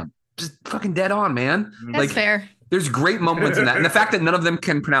I am. Just fucking dead on, man. That's like, fair. There's great moments in that. And the fact that none of them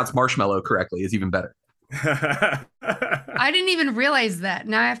can pronounce marshmallow correctly is even better. I didn't even realize that.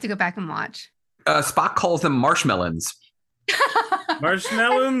 Now I have to go back and watch. Spock calls them marshmelons.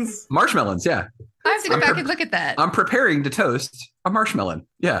 Marshmelons? Marshmelons, yeah. I have to go back and look at that. I'm preparing to toast a marshmelon.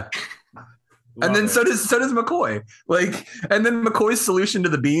 Yeah. And then so does McCoy. Like, and then McCoy's solution to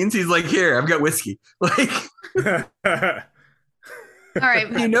the beans, he's like, here, I've got whiskey. Like, all right.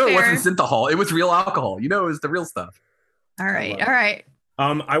 it wasn't synthahol. It was real alcohol. It was the real stuff. All right.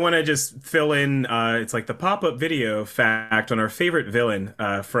 I want to just fill in, it's like the pop-up video fact on our favorite villain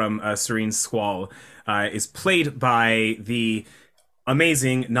from Serene Squall is played by the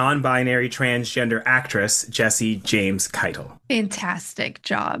amazing non-binary transgender actress, Jessie James Keitel. Fantastic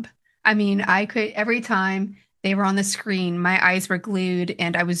job. I mean, I could, every time they were on the screen, my eyes were glued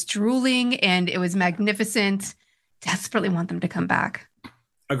and I was drooling and it was magnificent. Desperately want them to come back.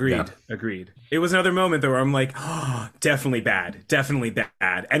 Agreed. It was another moment though where I'm like, oh, definitely bad,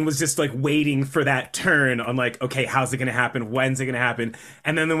 and was just like waiting for that turn on like, okay, how's it gonna happen? When's it gonna happen?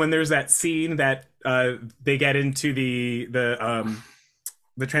 And then when there's that scene that they get into the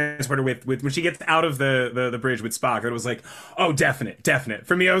transporter with when she gets out of the bridge with Spock, it was like, oh, definite.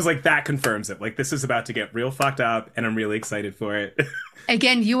 For me, I was like, that confirms it. Like this is about to get real fucked up, and I'm really excited for it.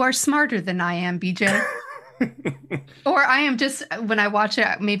 Again, you are smarter than I am, BJ. Or I am just, when I watch it,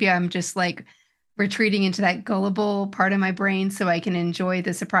 maybe I'm just like retreating into that gullible part of my brain so I can enjoy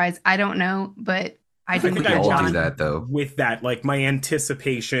the surprise. I don't know, but I think we all do that though. With that, like my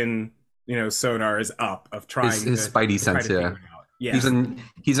anticipation, sonar is up of trying his spidey sense, yeah. Yeah.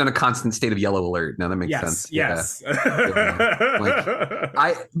 He's in a constant state of yellow alert. Now that makes sense. Yes. Yeah.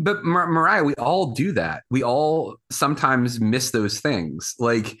 But Mariah, we all do that. We all sometimes miss those things.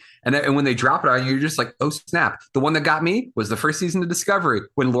 Like, and when they drop it on you, you're just like, oh snap. The one that got me was the first season of Discovery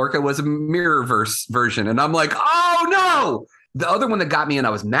when Lorca was a Mirrorverse version, and I'm like, oh no. The other one that got me, and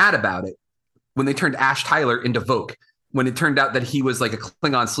I was mad about it, when they turned Ash Tyler into Voke. When it turned out that he was like a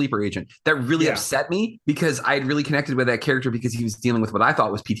Klingon sleeper agent, that really upset me because I had really connected with that character because he was dealing with what I thought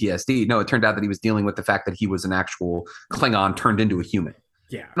was PTSD. No, it turned out that he was dealing with the fact that he was an actual Klingon turned into a human.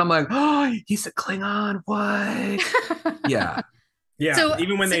 Yeah. And I'm like, oh, he's a Klingon. What? Yeah. Yeah. So,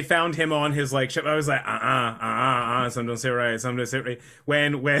 even when they found him on his like ship, I was like, something don't sit right. Something don't sit right.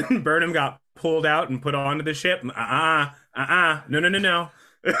 When Burnham got pulled out and put onto the ship, no.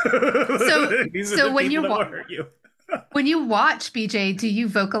 So when you watch, BJ, do you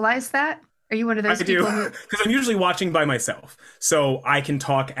vocalize that? Are you one of those people? I do, because I'm usually watching by myself, so I can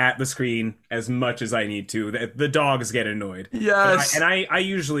talk at the screen as much as I need to. The dogs get annoyed. Yes, and I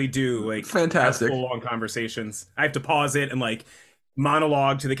usually do like fantastic full long conversations. I have to pause it and like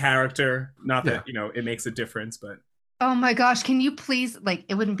monologue to the character. Not that it makes a difference, but oh my gosh, can you please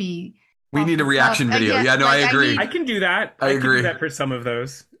it wouldn't be. We need a reaction video. Yeah, no, I agree. I can do that. I agree. Can do that for some of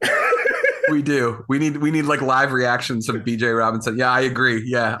those. We do. We need like live reactions of BJ Robinson. Yeah, I agree.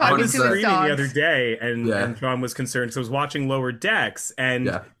 Yeah, I was reading the other day, and Sean was concerned because I was watching Lower Decks,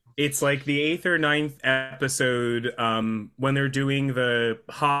 and it's like the 8th or 9th episode when they're doing the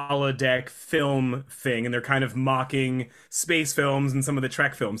holodeck film thing, and they're kind of mocking space films and some of the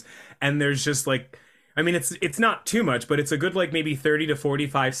Trek films, and there's just like. I mean, it's not too much, but it's a good like maybe 30 to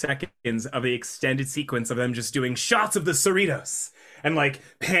 45 seconds of the extended sequence of them just doing shots of the Cerritos. and like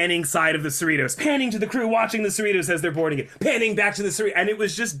panning side of the Cerritos, panning to the crew watching the Cerritos as they're boarding it, panning back to the Cerritos, and it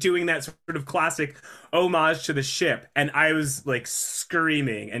was just doing that sort of classic homage to the ship, and I was like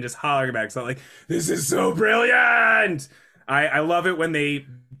screaming and just hollering back, so like, this is so brilliant. I love it when they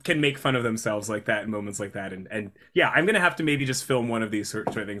can make fun of themselves like that in moments like that, and yeah, I'm gonna have to maybe just film one of these sort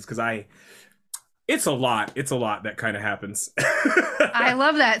of things, because it's a lot that kind of happens. I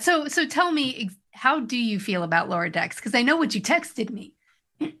love that. So tell me, how do you feel about Lower Decks? Because I know what you texted me,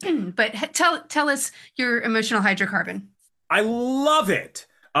 but tell us your emotional hydrocarbon. I love it.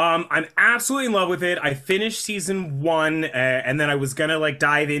 I'm absolutely in love with it. I finished season 1, and then I was gonna like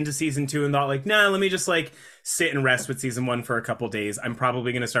dive into season 2 and thought like, nah, let me just like sit and rest with season 1 for a couple days. I'm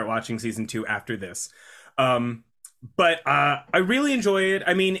probably gonna start watching season 2 after this. But I really enjoy it.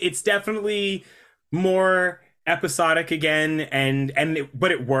 I mean, it's definitely more episodic again,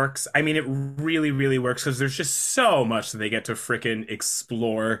 but it works. I mean, it really, really works, because there's just so much that they get to frickin'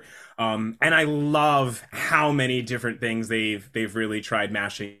 explore. And I love how many different things they've really tried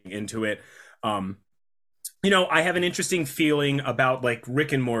mashing into it. I have an interesting feeling about like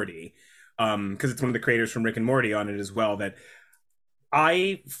Rick and Morty, because it's one of the creators from Rick and Morty on it as well, that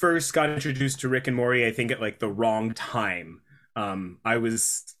I first got introduced to Rick and Morty, I think, at like the wrong time. I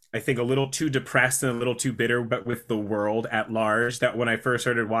was, I think, a little too depressed and a little too bitter, but with the world at large, that when I first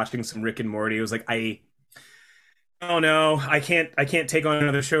started watching some Rick and Morty, it was like, oh no, I can't take on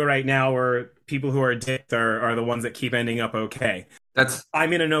another show right now where people who are addicted are the ones that keep ending up okay.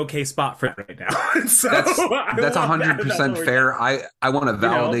 I'm in an okay spot for that right now. So that's 100% fair. I want to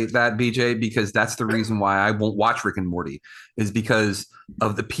validate that, BJ, because that's the reason why I won't watch Rick and Morty, is because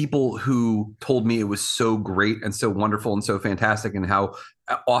of the people who told me it was so great and so wonderful and so fantastic and how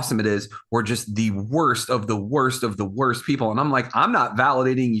awesome it is were just the worst of the worst of the worst people. And I'm like, I'm not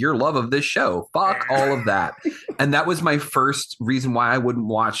validating your love of this show. Fuck all of that. And that was my first reason why I wouldn't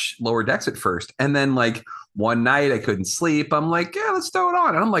watch Lower Decks at first. And then like one night I couldn't sleep. I'm like, yeah, let's throw it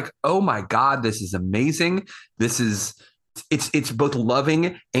on. And I'm like, oh my God, this is amazing. It's both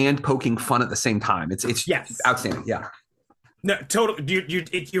loving and poking fun at the same time. It's yes. Outstanding. Yeah. No, totally.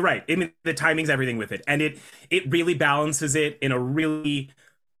 You're right. I mean, the timing's everything with it, and it really balances it in a really,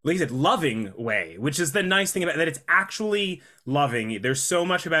 like I said, loving way, which is the nice thing about it, that it's actually loving. There's so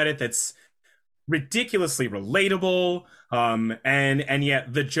much about it that's ridiculously relatable, and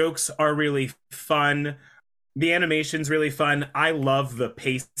yet the jokes are really fun. The animation's really fun. I love the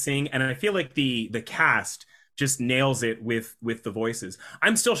pacing, and I feel like the cast just nails it with the voices.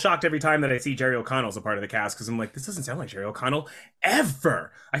 I'm still shocked every time that I see Jerry O'Connell's a part of the cast, because I'm like, this doesn't sound like Jerry O'Connell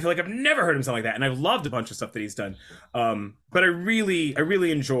ever. I feel like I've never heard him sound like that, and I've loved a bunch of stuff that he's done. But I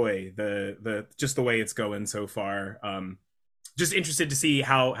really enjoy the just the way it's going so far. Just interested to see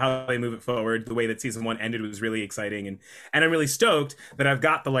how they move it forward. The way that season 1 ended was really exciting, and I'm really stoked that I've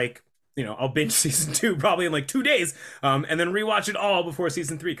got the like, I'll binge season 2 probably in like 2 days, and then rewatch it all before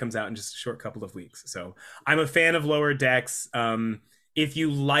season 3 comes out in just a short couple of weeks. So I'm a fan of Lower Decks. If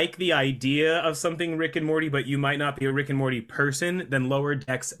you like the idea of something Rick and Morty, but you might not be a Rick and Morty person, then Lower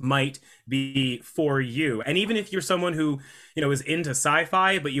Decks might be for you. And even if you're someone who, is into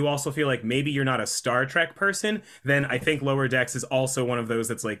sci-fi, but you also feel like maybe you're not a Star Trek person, then I think Lower Decks is also one of those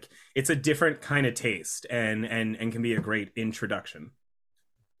that's like, it's a different kind of taste and can be a great introduction.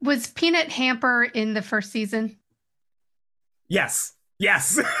 Was Peanut Hamper in the first season? Yes.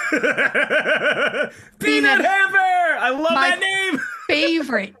 Peanut Hamper! I love that name!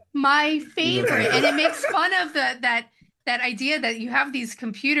 My favorite. And it makes fun of that idea that you have these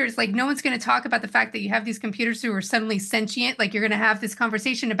computers, like no one's going to talk about the fact that you have these computers who are suddenly sentient. Like you're going to have this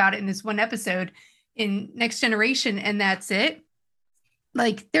conversation about it in this one episode in Next Generation, and that's it.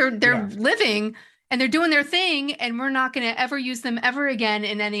 Like they're living and they're doing their thing, and we're not going to ever use them ever again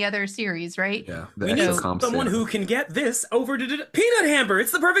in any other series, right? Yeah. We need someone who can get this over to Peanut Hamper.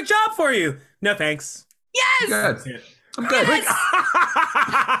 It's the perfect job for you. No, thanks. Yes! Good. I'm good. Yes!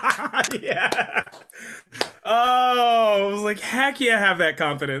 Yeah. Oh, I was like, heck yeah, have that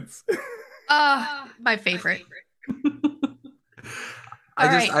confidence. My favorite.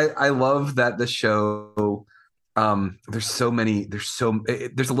 I love that the show, there's a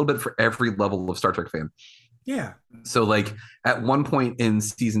little bit for every level of Star Trek fan. Yeah. So like at one point in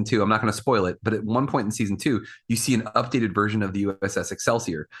season 2, I'm not going to spoil it, but at one point in season 2, you see an updated version of the USS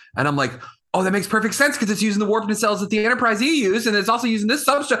Excelsior. And I'm like, oh, that makes perfect sense, because it's using the warp nacelles that the Enterprise E used, and it's also using this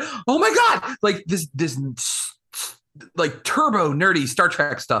substrate. Oh my God. Like this like turbo nerdy Star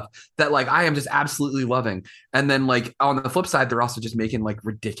Trek stuff that like I am just absolutely loving. And then like on the flip side, they're also just making like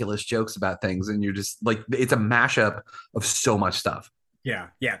ridiculous jokes about things, and you're just like, it's a mashup of so much stuff. Yeah.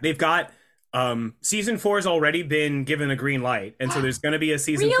 They've got Season 4 has already been given a green light, and so there's going to be a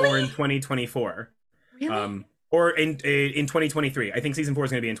season 4 in 2024. Really? Or in 2023. I think season 4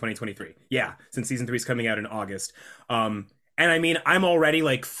 is going to be in 2023. Yeah, since season 3 is coming out in August. And I mean, I'm already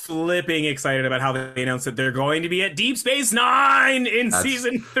like flipping excited about how they announced that they're going to be at Deep Space Nine in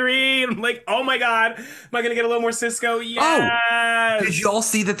season 3. I'm like, oh my god, am I going to get a little more Cisco? Yes. Oh, did you all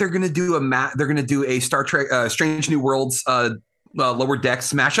see that they're going to do a Star Trek Strange New Worlds Lower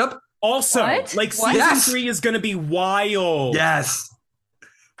Decks mashup? Also, like season 3 is going to be wild. Yes.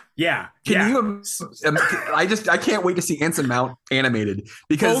 Yeah. You? I can't wait to see Anson Mount animated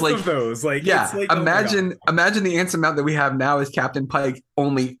because both of those, like, it's like, imagine the Anson Mount that we have now as Captain Pike,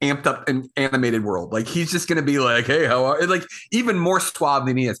 only amped up in animated world. Like he's just gonna be like, hey, how are, like even more suave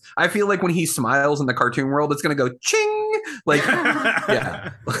than he is. I feel like when he smiles in the cartoon world, it's gonna go ching. Like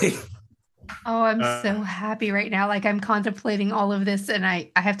yeah. Oh, I'm so happy right now. Like I'm contemplating all of this and I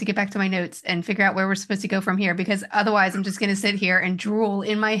have to get back to my notes and figure out where we're supposed to go from here because otherwise I'm just going to sit here and drool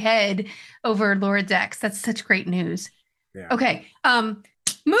in my head over Laura Dex. That's such great news. Yeah. Okay.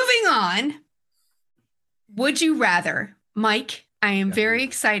 Moving on. Would you rather? Mike, I am very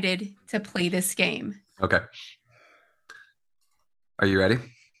excited to play this game. Okay. Are you ready?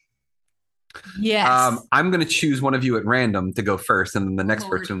 Yes. I'm going to choose one of you at random to go first, and then the next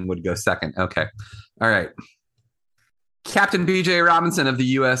person would go second. Okay. All right. Captain BJ Robinson of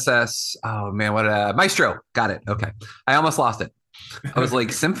the USS. Oh, man. Maestro. Got it. Okay. I almost lost it. I was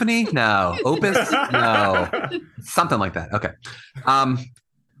like, Symphony? No. Opus? No. Something like that. Okay.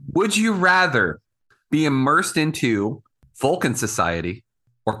 Would you rather be immersed into Vulcan society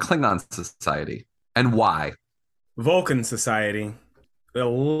or Klingon society? And why? Vulcan society. A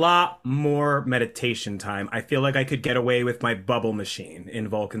lot more meditation time. I feel like I could get away with my bubble machine in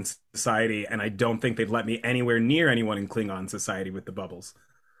Vulcan society, and I don't think they'd let me anywhere near anyone in Klingon society with the bubbles.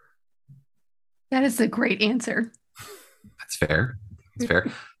 That is a great answer. That's fair. That's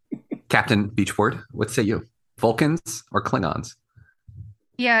fair. Captain Beachboard, what say you? Vulcans or Klingons?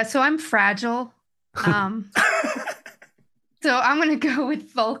 Yeah, so I'm fragile. So I'm going to go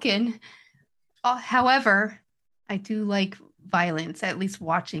with Vulcan. However, I do like violence, at least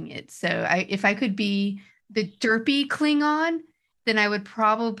watching it. So if I could be the derpy Klingon, then I would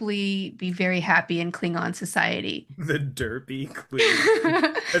probably be very happy in Klingon society. The derpy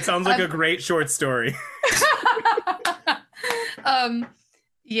Klingon. That sounds like a great short story.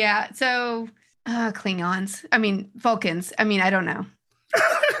 Yeah, so Klingons. I mean, Vulcans. I mean, I don't know.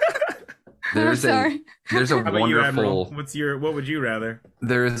 There's a wonderful. What would you rather?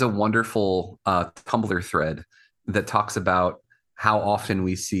 There is a wonderful Tumblr thread that talks about how often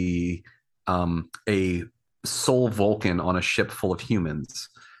we see a sole Vulcan on a ship full of humans,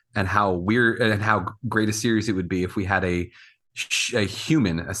 and how weird and how great a series it would be if we had a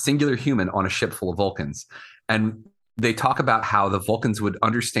singular human on a ship full of Vulcans. And they talk about how the Vulcans would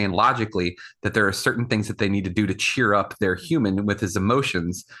understand logically that there are certain things that they need to do to cheer up their human with his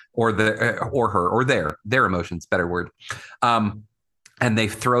emotions, or their emotions, better word. And they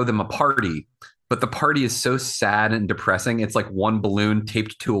throw them a party, but the party is so sad and depressing. It's like one balloon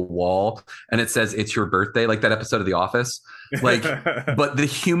taped to a wall and it says, "It's your birthday," like that episode of The Office. Like, but the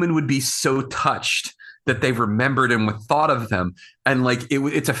human would be so touched that they remembered and thought of them. And like,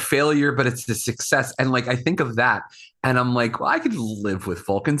 it's a failure, but it's a success. And like, I think of that and I'm like, well, I could live with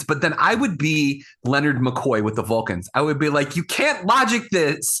Vulcans, but then I would be Leonard McCoy with the Vulcans. I would be like, you can't logic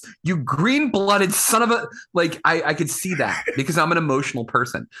this, you green-blooded son of a, like, I could see that because I'm an emotional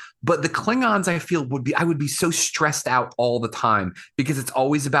person. But the Klingons, I would be so stressed out all the time because it's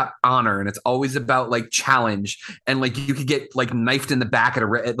always about honor and it's always about like challenge. And like, you could get like knifed in the back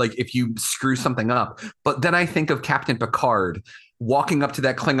like if you screw something up. But then I think of Captain Picard walking up to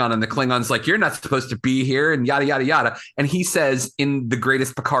that Klingon and the Klingon's like, "You're not supposed to be here," and yada, yada, yada. And he says in the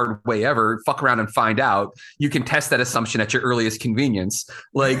greatest Picard way ever, "Fuck around and find out. You can test that assumption at your earliest convenience."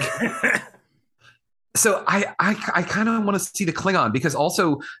 Like, so I kind of want to see the Klingon because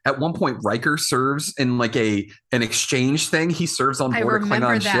also at one point Riker serves in like an exchange thing. He serves on board a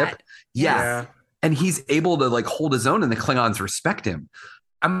Klingon ship. Yeah. And he's able to like hold his own and the Klingons respect him.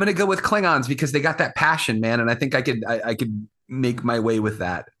 I'm going to go with Klingons because they got that passion, man. And I think I could make my way with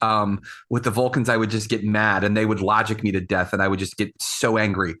that. With the Vulcans, I would just get mad and they would logic me to death and I would just get so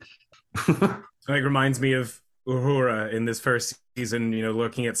angry. It like reminds me of Uhura in this first season, you know,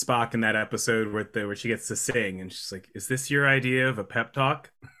 looking at Spock in that episode where she gets to sing and she's like, "Is this your idea of a pep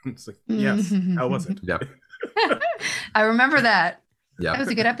talk?" It's like, yes. How was it? Yeah. I remember that. Yeah. That was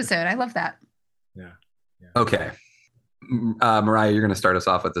a good episode. I love that. Yeah. Okay. Mariah, you're going to start us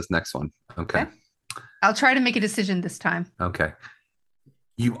off with this next one. Okay. I'll try to make a decision this time. Okay.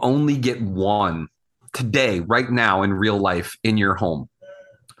 You only get one today, right now, in real life, in your home.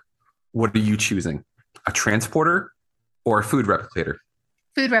 What are you choosing? A transporter or a food replicator?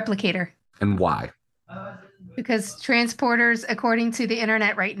 Food replicator. And why? Because transporters, according to the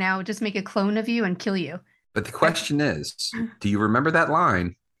internet right now, just make a clone of you and kill you. But the question is, do you remember that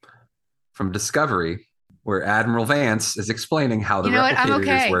line from Discovery where Admiral Vance is explaining how the replicators I'm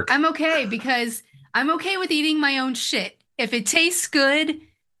okay. work? I'm okay because I'm okay with eating my own shit. If it tastes good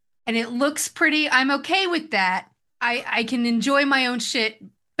and it looks pretty, I'm okay with that. I can enjoy my own shit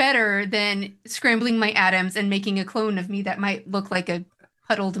better than scrambling my atoms and making a clone of me that might look like a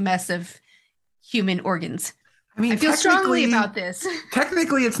puddled mess of human organs. I mean, I feel strongly about this.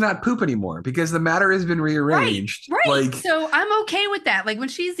 Technically, it's not poop anymore because the matter has been rearranged. Right. Like, so I'm okay with that. Like when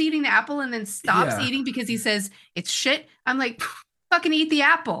she's eating the apple and then stops eating because he says it's shit, I'm like, fucking eat the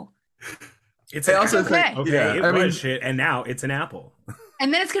apple. It's also okay. think, Okay, I mean, shit, and now it's an apple.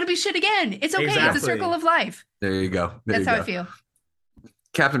 And then it's going to be shit again. It's okay. Exactly. It's a circle of life. There you go. That's how I feel.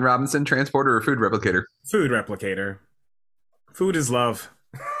 Captain Robinson, transporter or food replicator? Food replicator. Food is love.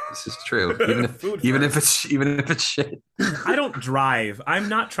 This is true. Even if it's shit. I don't drive. I'm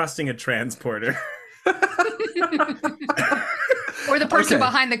not trusting a transporter. Or the person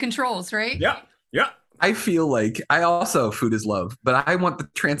behind the controls, right? Yeah. I feel like food is love, but I want the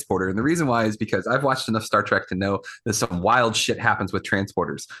transporter. And the reason why is because I've watched enough Star Trek to know that some wild shit happens with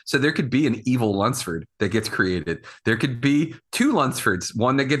transporters. So there could be an evil Lunsford that gets created. There could be two Lunsfords,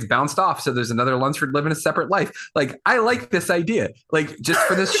 one that gets bounced off. So there's another Lunsford living a separate life. Like, I like this idea, like just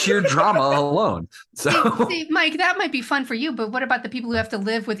for this sheer drama alone. So see, Mike, that might be fun for you, but what about the people who have to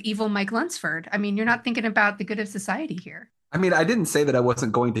live with evil Mike Lunsford? I mean, you're not thinking about the good of society here. I mean, I didn't say that I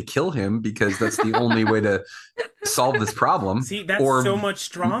wasn't going to kill him because that's the only way to solve this problem. See, that's so much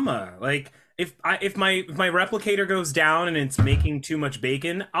drama. Like, if my replicator goes down and it's making too much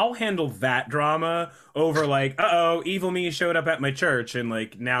bacon, I'll handle that drama over like, evil me showed up at my church and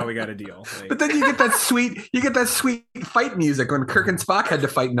like now we got a deal. Like, but then you get that sweet fight music when Kirk and Spock had to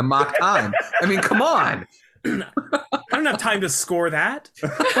fight in a mock time. I mean, come on. I don't have time to score that.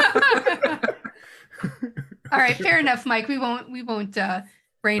 All right, fair enough, Mike. We won't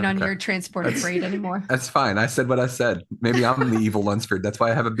rain on your transporter parade anymore. That's fine. I said what I said. Maybe I'm the evil Lunsford. That's why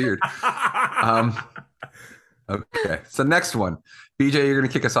I have a beard. Okay. So next one, BJ, you're going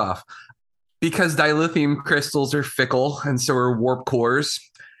to kick us off. Because dilithium crystals are fickle and so are warp cores.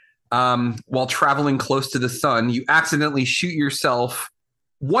 While traveling close to the sun, you accidentally shoot yourself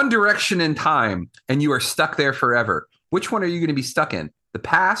one direction in time and you are stuck there forever. Which one are you going to be stuck in? The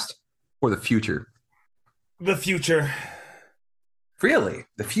past or the future? The future. Really?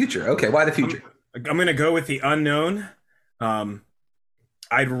 The future? Okay, why the future? I'm going to go with the unknown.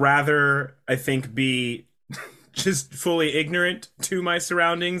 I'd rather, I think, be just fully ignorant to my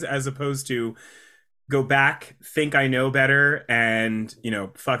surroundings as opposed to go back, think I know better, and,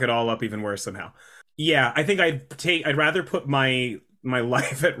 fuck it all up even worse somehow. Yeah, I think I'd rather put my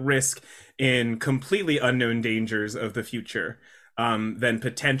life at risk in completely unknown dangers of the future than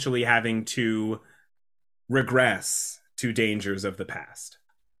potentially having to regress to dangers of the past.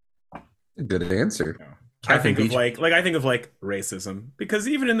 Good answer. I think of racism, because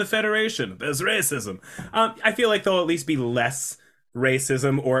even in the Federation there's racism. I feel like there'll at least be less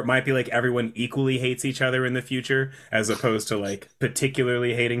racism, or it might be like everyone equally hates each other in the future as opposed to like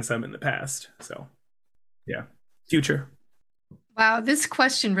particularly hating some in the past. So yeah, future. Wow, this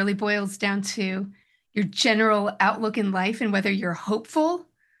question really boils down to your general outlook in life and whether you're hopeful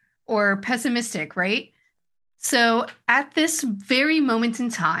or pessimistic, right? So at this very moment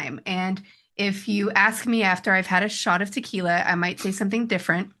in time, and if you ask me after I've had a shot of tequila, I might say something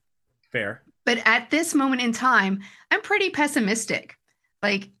different. Fair. But at this moment in time, I'm pretty pessimistic.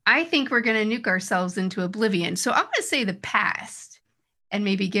 Like, I think we're going to nuke ourselves into oblivion. So I'm going to say the past and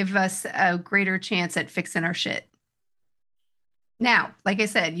maybe give us a greater chance at fixing our shit. Now, like I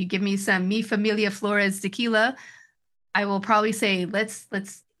said, you give me some Mi Familia Flores tequila, I will probably say, let's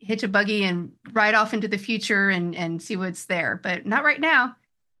hitch a buggy and ride off into the future and see what's there. But not right now.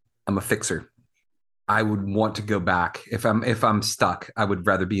 I'm a fixer. I would want to go back. If I'm stuck, I would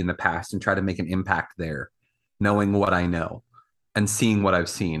rather be in the past and try to make an impact there, knowing what I know and seeing what I've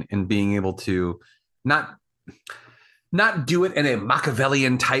seen and being able to not do it in a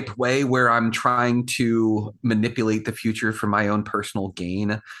Machiavellian type way where I'm trying to manipulate the future for my own personal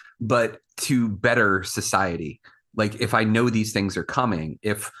gain, but to better society. Like, if I know these things are coming,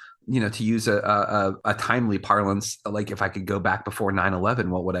 if, to use a timely parlance, like if I could go back before 9/11,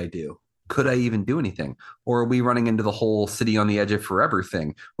 what would I do? could I even do anything? Or are we running into the whole city on the edge of forever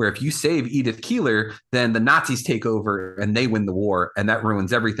thing, where if you save Edith Keeler, then the Nazis take over and they win the war, and that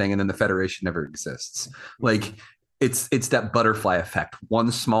ruins everything, and then the Federation never exists. Like, it's that butterfly effect.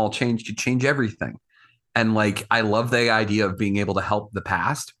 One small change to change everything. And like, I love the idea of being able to help the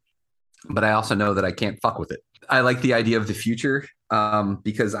past, but I also know that I can't fuck with it. I like the idea of the future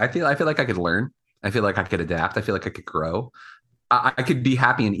because I feel like I could learn. I feel like I could adapt. I feel like I could grow. I could be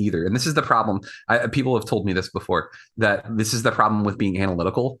happy in either. And this is the problem. People have told me this before, that this is the problem with being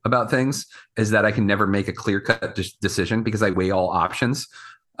analytical about things, is that I can never make a clear-cut decision because I weigh all options.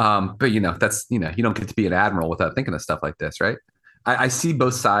 But, that's, you don't get to be an admiral without thinking of stuff like this, right? I see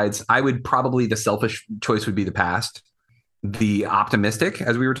both sides. I would probably, the selfish choice would be the past. The optimistic,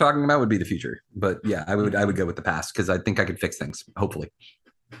 as we were talking about, would be the future. But yeah, I would go with the past because I think I could fix things, hopefully.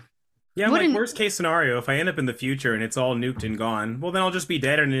 Yeah, like worst case scenario, if I end up in the future and it's all nuked and gone, well, then I'll just be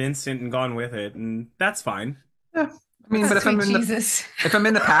dead in an instant and gone with it, and that's fine. Yeah, I mean, but if I'm in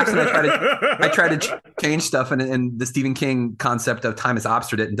the past and I try to change stuff, and the Stephen King concept of time is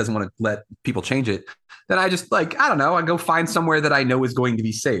obstinate and doesn't want to let people change it, then I just I don't know, I go find somewhere that I know is going to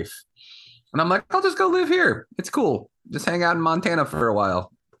be safe, and I'm like, I'll just go live here. It's cool. Just hang out in Montana for a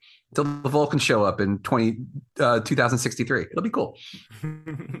while until the Vulcans show up in 2063. It'll be cool.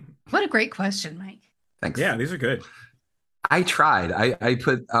 What a great question, Mike. Thanks. Yeah, these are good. I tried. I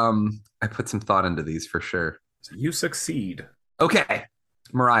put some thought into these for sure. So you succeed. Okay,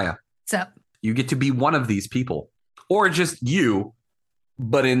 Mariah. What's up? You get to be one of these people, or just you,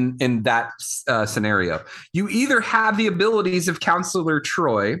 but in that scenario, you either have the abilities of Counselor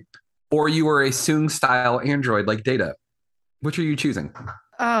Troy, or you are a Soong-style android like Data. Which are you choosing?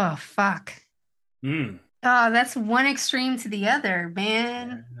 Oh, fuck. Oh, that's one extreme to the other,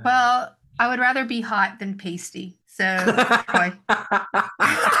 man. Well, I would rather be hot than pasty. So, Troy.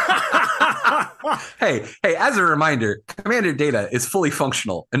 Hey, as a reminder, Commander Data is fully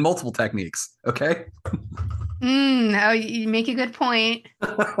functional in multiple techniques, okay? Oh, you make a good point.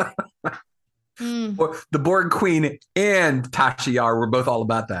 The Borg Queen and Tasha Yar were both all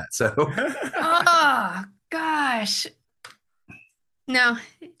about that, so. Oh, gosh. No,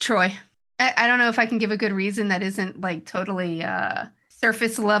 Troy. I don't know if I can give a good reason that isn't like totally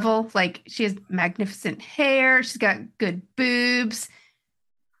surface level. Like, she has magnificent hair. She's got good boobs.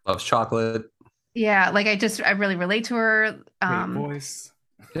 Loves chocolate. Yeah, like I really relate to her. Great voice.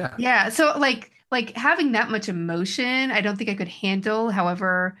 Yeah. Yeah. So like having that much emotion, I don't think I could handle.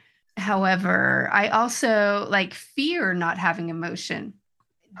 However, I also like fear not having emotion.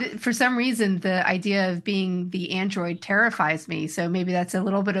 For some reason, the idea of being the android terrifies me. So maybe that's a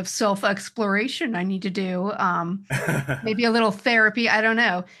little bit of self-exploration I need to do. Maybe a little therapy. I don't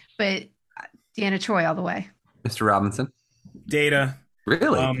know. But Deanna Troy all the way. Mr. Robinson. Data.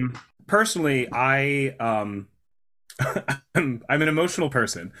 Really? Personally, I'm an emotional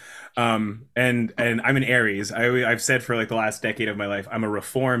person, and I'm an Aries. I've said for like the last decade of my life, I'm a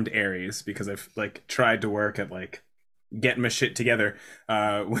reformed Aries because I've like tried to work at like getting my shit together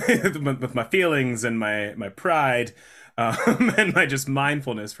with my feelings and my pride and my just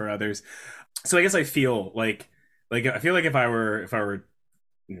mindfulness for others. So I guess I feel like if I were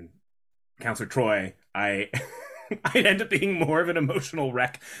Counselor Troy, I'd end up being more of an emotional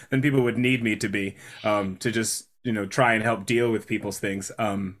wreck than people would need me to be, to just try and help deal with people's things.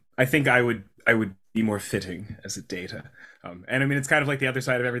 I think I would be more fitting as a Data. And I mean, it's kind of like the other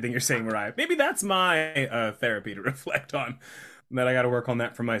side of everything you're saying, Mariah. Maybe that's my therapy to reflect on, that I got to work on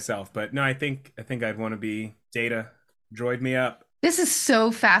that for myself. But no, I think I'd want to be Data. Droid me up. This is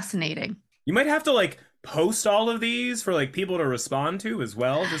so fascinating. You might have to like post all of these for like people to respond to as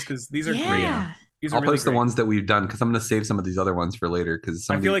well, just because these are great. I'll post the ones that we've done because I'm going to save some of these other ones for later. Because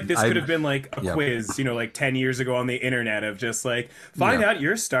I feel like this could have been like a quiz, like 10 years ago on the internet of just like find out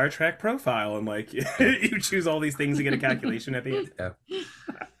your Star Trek profile, and like you choose all these things to get a calculation at the end. Yeah.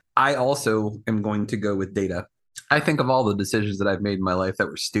 I also am going to go with Data. I think of all the decisions that I've made in my life that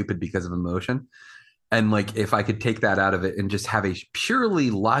were stupid because of emotion. And like, if I could take that out of it and just have a purely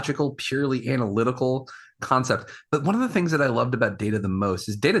logical, purely analytical concept. But one of the things that I loved about Data the most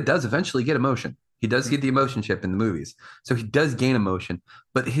is Data does eventually get emotion. He does get the emotion chip in the movies. So he does gain emotion,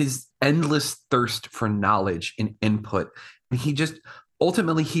 but his endless thirst for knowledge and input, and he just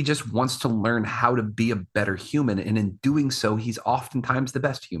wants to learn how to be a better human. And in doing so, he's oftentimes the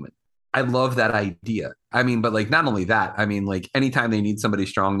best human. I love that idea. I mean, but like, not only that, I mean, like anytime they need somebody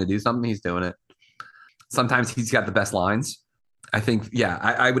strong to do something, he's doing it. Sometimes he's got the best lines. I think, yeah,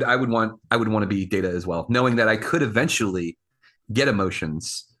 I would want to be Data as well, knowing that I could eventually get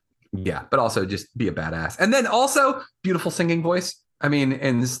emotions. Yeah, but also just be a badass. And then also beautiful singing voice. I mean,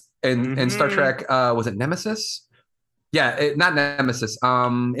 and in Star Trek, was it Nemesis? Yeah, not Nemesis,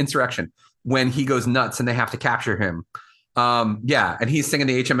 Insurrection, when he goes nuts and they have to capture him. Yeah, and he's singing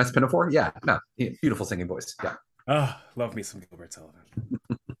the HMS Pinafore. Yeah, no, beautiful singing voice. Yeah. Oh, love me some Gilbert Sullivan.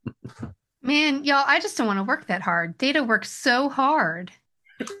 Man, y'all, I just don't want to work that hard. Data works so hard.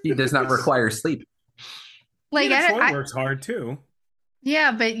 He does not require sleep. Like, Troy works hard too.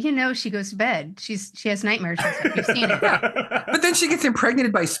 Yeah, but she goes to bed. She has nightmares and stuff. You've seen it. But then she gets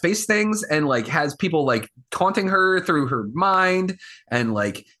impregnated by space things and like has people like taunting her through her mind, and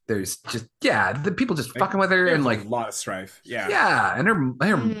like there's just the people just fucking with her, and like a lot of strife. Yeah, and her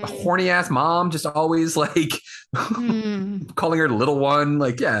horny ass mom just always like calling her little one.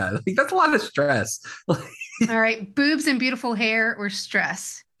 Like like that's a lot of stress. All right, boobs and beautiful hair or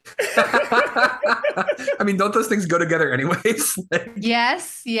stress. I mean, don't those things go together anyways?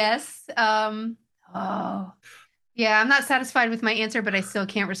 Yes. I'm not satisfied with my answer, but I still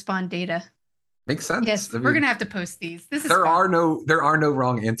can't respond. Data makes sense. Yes, we're gonna have to post these. There are no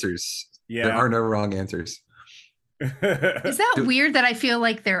wrong answers. Yeah, there are no wrong answers. Is that weird that I feel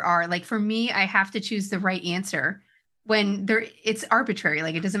like there are? Like for me, I have to choose the right answer when it's arbitrary.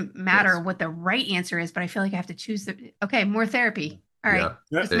 Like it doesn't matter what the right answer is, but I feel like I have to choose more therapy. All right,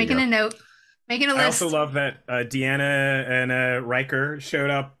 just making a note, making a list. I also love that Deanna and Riker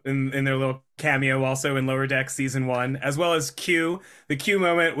showed up in their little cameo also in Lower Decks season 1, as well as Q. The Q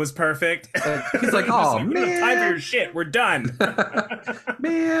moment was perfect. He's like, "Oh man, time for your shit. We're done."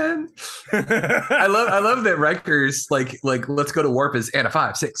 Man, I love that Riker's like let's go to warp is and a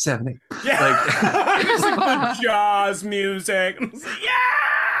 5, 6, 7, 8. Yeah, just like the Jaws music.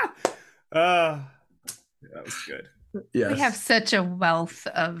 That was good. Yes. We have such a wealth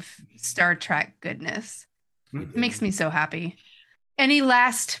of Star Trek goodness. It makes me so happy. Any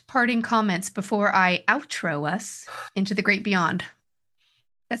last parting comments before I outro us into the great beyond?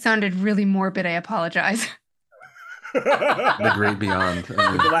 That sounded really morbid. I apologize. The great beyond.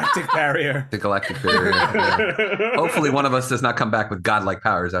 The galactic barrier. The galactic barrier. Yeah. Hopefully one of us does not come back with godlike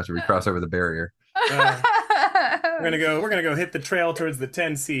powers after we cross over the barrier. We're gonna go hit the trail towards the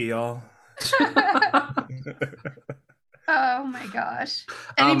 10C, y'all. Oh my gosh.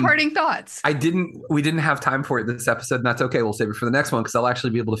 Any parting thoughts? We didn't have time for it this episode, and that's okay. We'll save it for the next one because I'll actually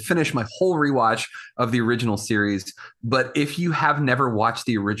be able to finish my whole rewatch of the original series. But if you have never watched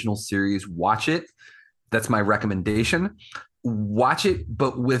the original series, watch it. That's my recommendation. Watch it,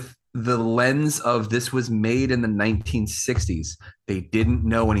 but with the lens of this was made in the 1960s. They didn't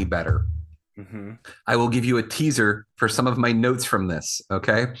know any better. Mm-hmm. I will give you a teaser for some of my notes from this,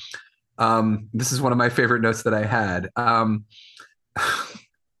 okay? This is one of my favorite notes that I had. I'm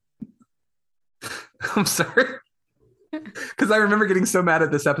sorry. Because I remember getting so mad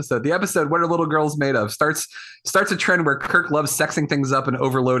at this episode. The episode, What Are Little Girls Made Of? starts a trend where Kirk loves sexing things up and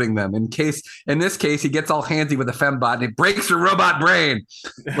overloading them. In this case, he gets all handsy with a fembot and it breaks her robot brain.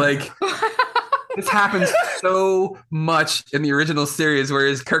 Like, this happens so much in the original series,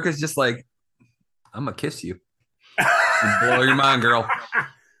 whereas Kirk is just like, I'm going to kiss you. And blow your mind, girl.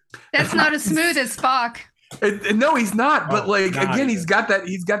 That's not as smooth as Spock. No, he's not. But he's got that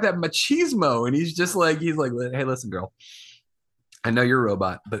machismo, and he's like, hey, listen, girl. I know you're a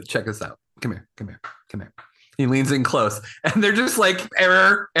robot, but check this out. Come here. He leans in close, and they're just like,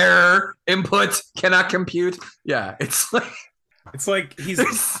 error, input, cannot compute. Yeah, it's like he's.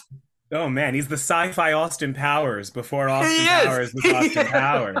 Oh man, he's the sci-fi Austin Powers before Austin Powers was Austin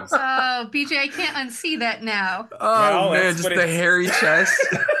Powers. Oh, BJ, I can't unsee that now. Oh man, just the hairy chest.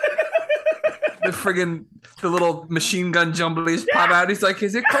 The little machine gun jumblies pop out. He's like,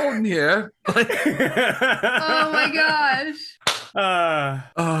 is it cold in here? Oh my gosh.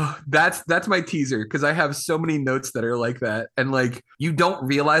 That's my teaser, because I have so many notes that are like that. And like, you don't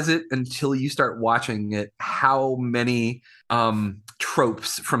realize it until you start watching it, how many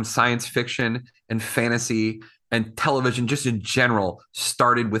tropes from science fiction and fantasy and television just in general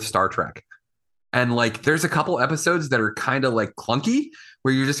started with Star Trek. And like, there's a couple episodes that are kind of like clunky,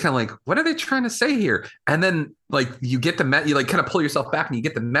 where you're just kind of like, what are they trying to say here? And then like you get you like kind of pull yourself back and you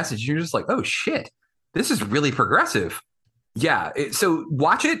get the message. And you're just like, oh shit, this is really progressive. Yeah. So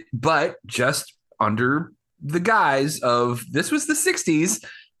watch it, but just under the guise of this was the 60s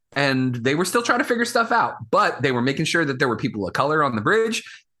and they were still trying to figure stuff out, but they were making sure that there were people of color on the bridge.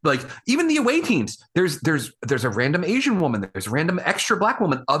 Like even the away teams, there's a random Asian woman, there's a random extra black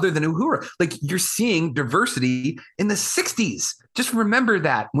woman other than Uhura. Like, you're seeing diversity in the 60s. Just remember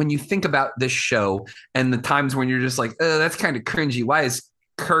that when you think about this show and the times when you're just like, oh, that's kind of cringy. Why is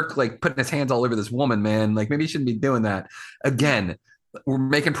Kirk like putting his hands all over this woman, man? Like, maybe he shouldn't be doing that. Again, we're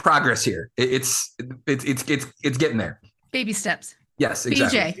making progress here. It's getting there. Baby steps. Yes,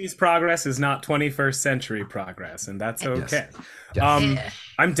 exactly. BJ. 50s progress is not 21st century progress, and that's okay. Yes.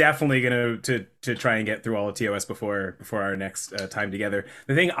 I'm definitely gonna to try and get through all of TOS before our next time together.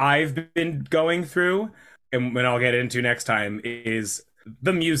 The thing I've been going through, and when I'll get into next time, is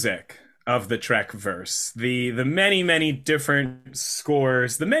the music of the Trek verse. The many different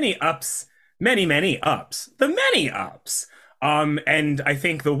scores, the many ups, many ups, the many ups. And I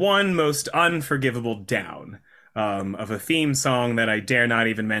think the one most unforgivable down of a theme song that I dare not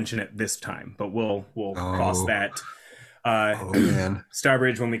even mention at this time, but we'll cross that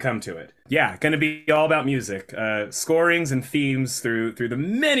Starbridge when we come to it. Yeah, gonna be all about music, scorings and themes through the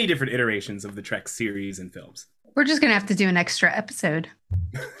many different iterations of the Trek series and films. We're just gonna have to do an extra episode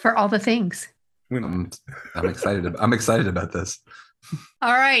for all the things. I'm excited. I'm excited about this.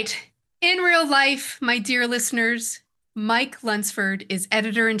 All right. In real life, my dear listeners, Mike Lunsford is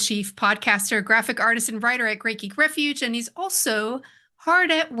editor-in-chief, podcaster, graphic artist, and writer at Great Geek Refuge, and he's also hard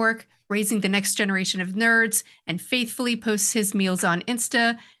at work raising the next generation of nerds and faithfully posts his meals on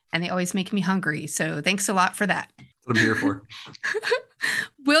Insta, and they always make me hungry, so thanks a lot for that. That's what I'm here for.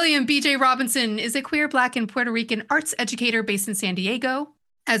 William B.J. Robinson is a queer, Black, and Puerto Rican arts educator based in San Diego,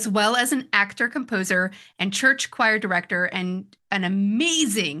 as well as an actor, composer, and church choir director, and an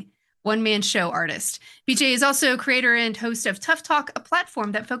amazing one-man show artist. BJ is also creator and host of Tough Talk, a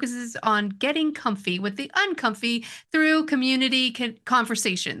platform that focuses on getting comfy with the uncomfy through community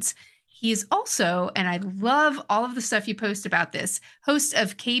conversations. He is also, and I love all of the stuff you post about this, host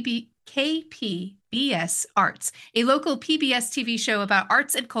of KPBS Arts, a local PBS TV show about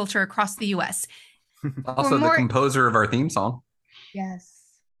arts and culture across the U.S. Also the composer of our theme song. Yes.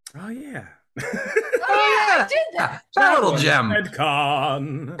 Oh, yeah. I did that. That little gem.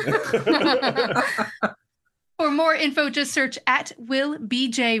 FedCon. For more info, just search at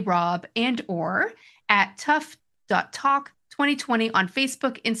WillBJRob and or at tough.talk 2020 on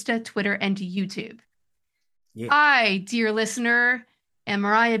Facebook, Insta, Twitter, and YouTube. Yeah. I, dear listener, am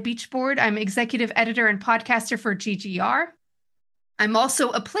Mariah Beachboard. I'm executive editor and podcaster for GGR. I'm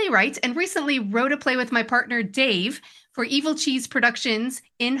also a playwright and recently wrote a play with my partner, Dave, for Evil Cheese Productions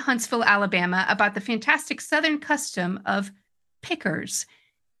in Huntsville, Alabama, about the fantastic Southern custom of pickers.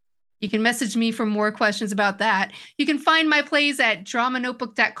 You can message me for more questions about that. You can find my plays at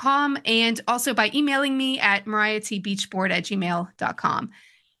dramanotebook.com and also by emailing me at mariahtbeachboard@gmail.com.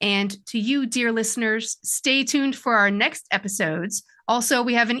 And to you, dear listeners, stay tuned for our next episodes. Also,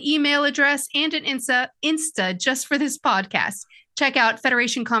 we have an email address and an Insta just for this podcast. Check out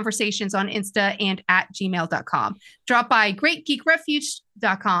Federation Conversations on Insta and at gmail.com. Drop by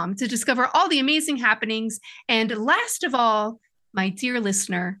greatgeekrefuge.com to discover all the amazing happenings. And last of all, my dear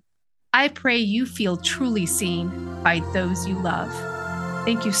listener, I pray you feel truly seen by those you love.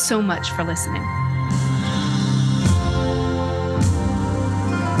 Thank you so much for listening.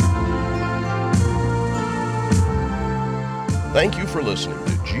 Thank you for listening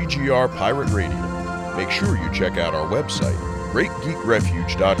to GGR Pirate Radio. Make sure you check out our website,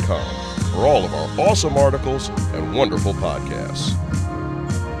 greatgeekrefuge.com, for all of our awesome articles and wonderful podcasts.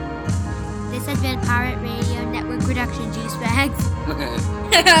 This has been Pirate Radio Network Production Juice Bags.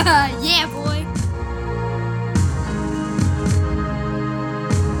 Yeah, boy.